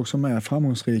också, folk som är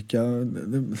framgångsrika.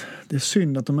 Det är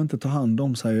synd att de inte tar hand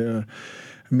om sig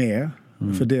mer.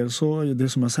 För dels så, det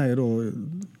som jag säger då,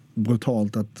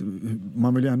 brutalt, att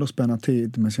man vill ju ändå spänna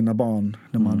tid med sina barn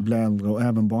när man blir äldre, och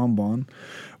även barnbarn.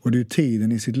 Och det är ju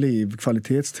tiden i sitt liv,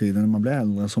 kvalitetstiden när man blir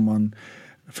äldre, som man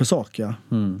försaka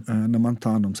när man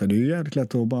tar hand om sig. Det är ju jävligt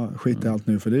lätt att bara skita i allt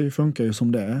nu, för det funkar ju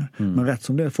som det är. Men rätt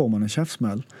som det får man en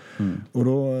käftsmäll. Och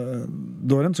då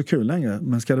är det inte så kul längre.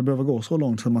 Men ska det behöva gå så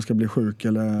långt så att man ska bli sjuk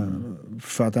eller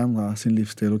för att ändra sin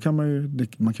livsstil, då kan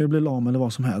man kan ju bli lam eller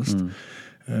vad som helst.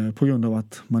 På grund av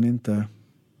att man inte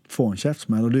får en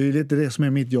käftsmäll. Och det är ju lite det som är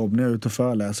mitt jobb när jag är ute och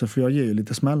föreläser, för jag ger ju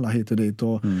lite smällar hit och dit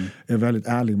och är väldigt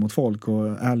ärlig mot folk, och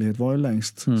ärlighet var ju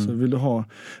längst. Så vill du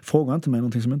fråga inte mig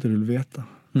någonting som inte du vill veta.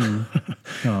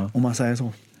 Ja. Om man säger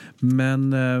så.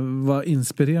 Men vad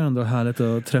inspirerande och härligt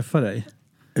att träffa dig.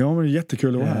 Ja, men det är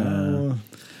jättekul att vara här.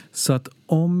 Så att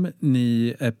om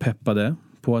ni är peppade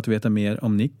på att veta mer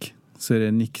om Nick, så är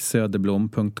det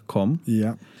nicksöderblom.com.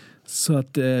 Ja. Så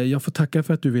att jag får tacka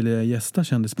för att du ville gästa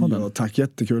Kändispodden. Ja, tack,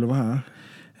 jättekul att vara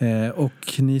här.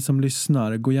 Och ni som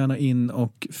lyssnar, gå gärna in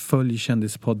och följ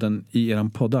Kändispodden i eran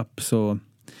poddapp, så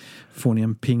får ni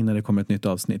en ping när det kommer ett nytt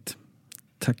avsnitt.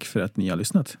 Tack för att ni har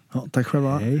lyssnat. Ja, tack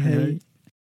själva. Hej, hej.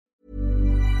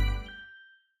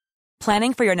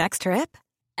 Planning for your next trip?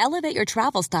 Elevate your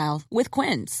travel style with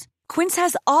Quince. Quince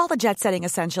has all the jet-setting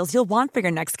essentials you'll want for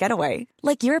your next getaway,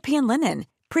 like European linen,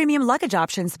 premium luggage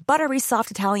options, buttery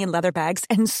soft Italian leather bags,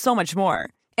 and so much more.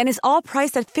 And is all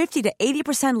priced at 50 to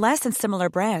 80% less than similar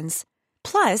brands.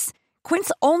 Plus,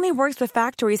 Quince only works with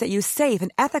factories that use safe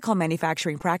and ethical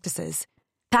manufacturing practices.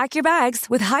 Pack your bags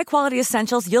with high-quality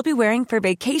essentials you'll be wearing for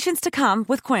vacations to come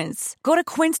with Quince. Go to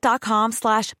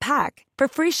quince.com/pack for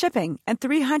free shipping and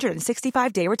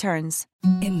 365-day returns.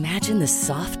 Imagine the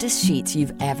softest sheets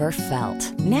you've ever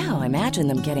felt. Now imagine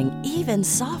them getting even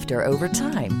softer over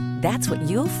time. That's what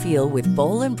you'll feel with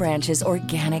Boll & Branch's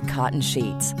organic cotton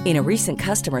sheets. In a recent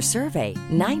customer survey,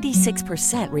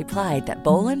 96% replied that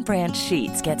Boll & Branch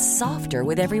sheets get softer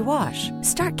with every wash.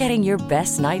 Start getting your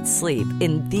best night's sleep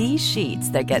in these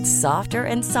sheets that get softer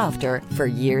and softer for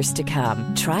years to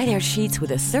come. Try their sheets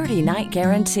with a 30-night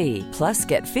guarantee. Plus,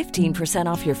 get 15%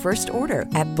 off your first order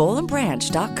at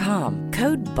bollandbranch.com.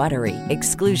 Code BUTTERY.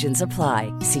 Exclusions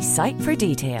apply. See site for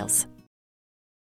details.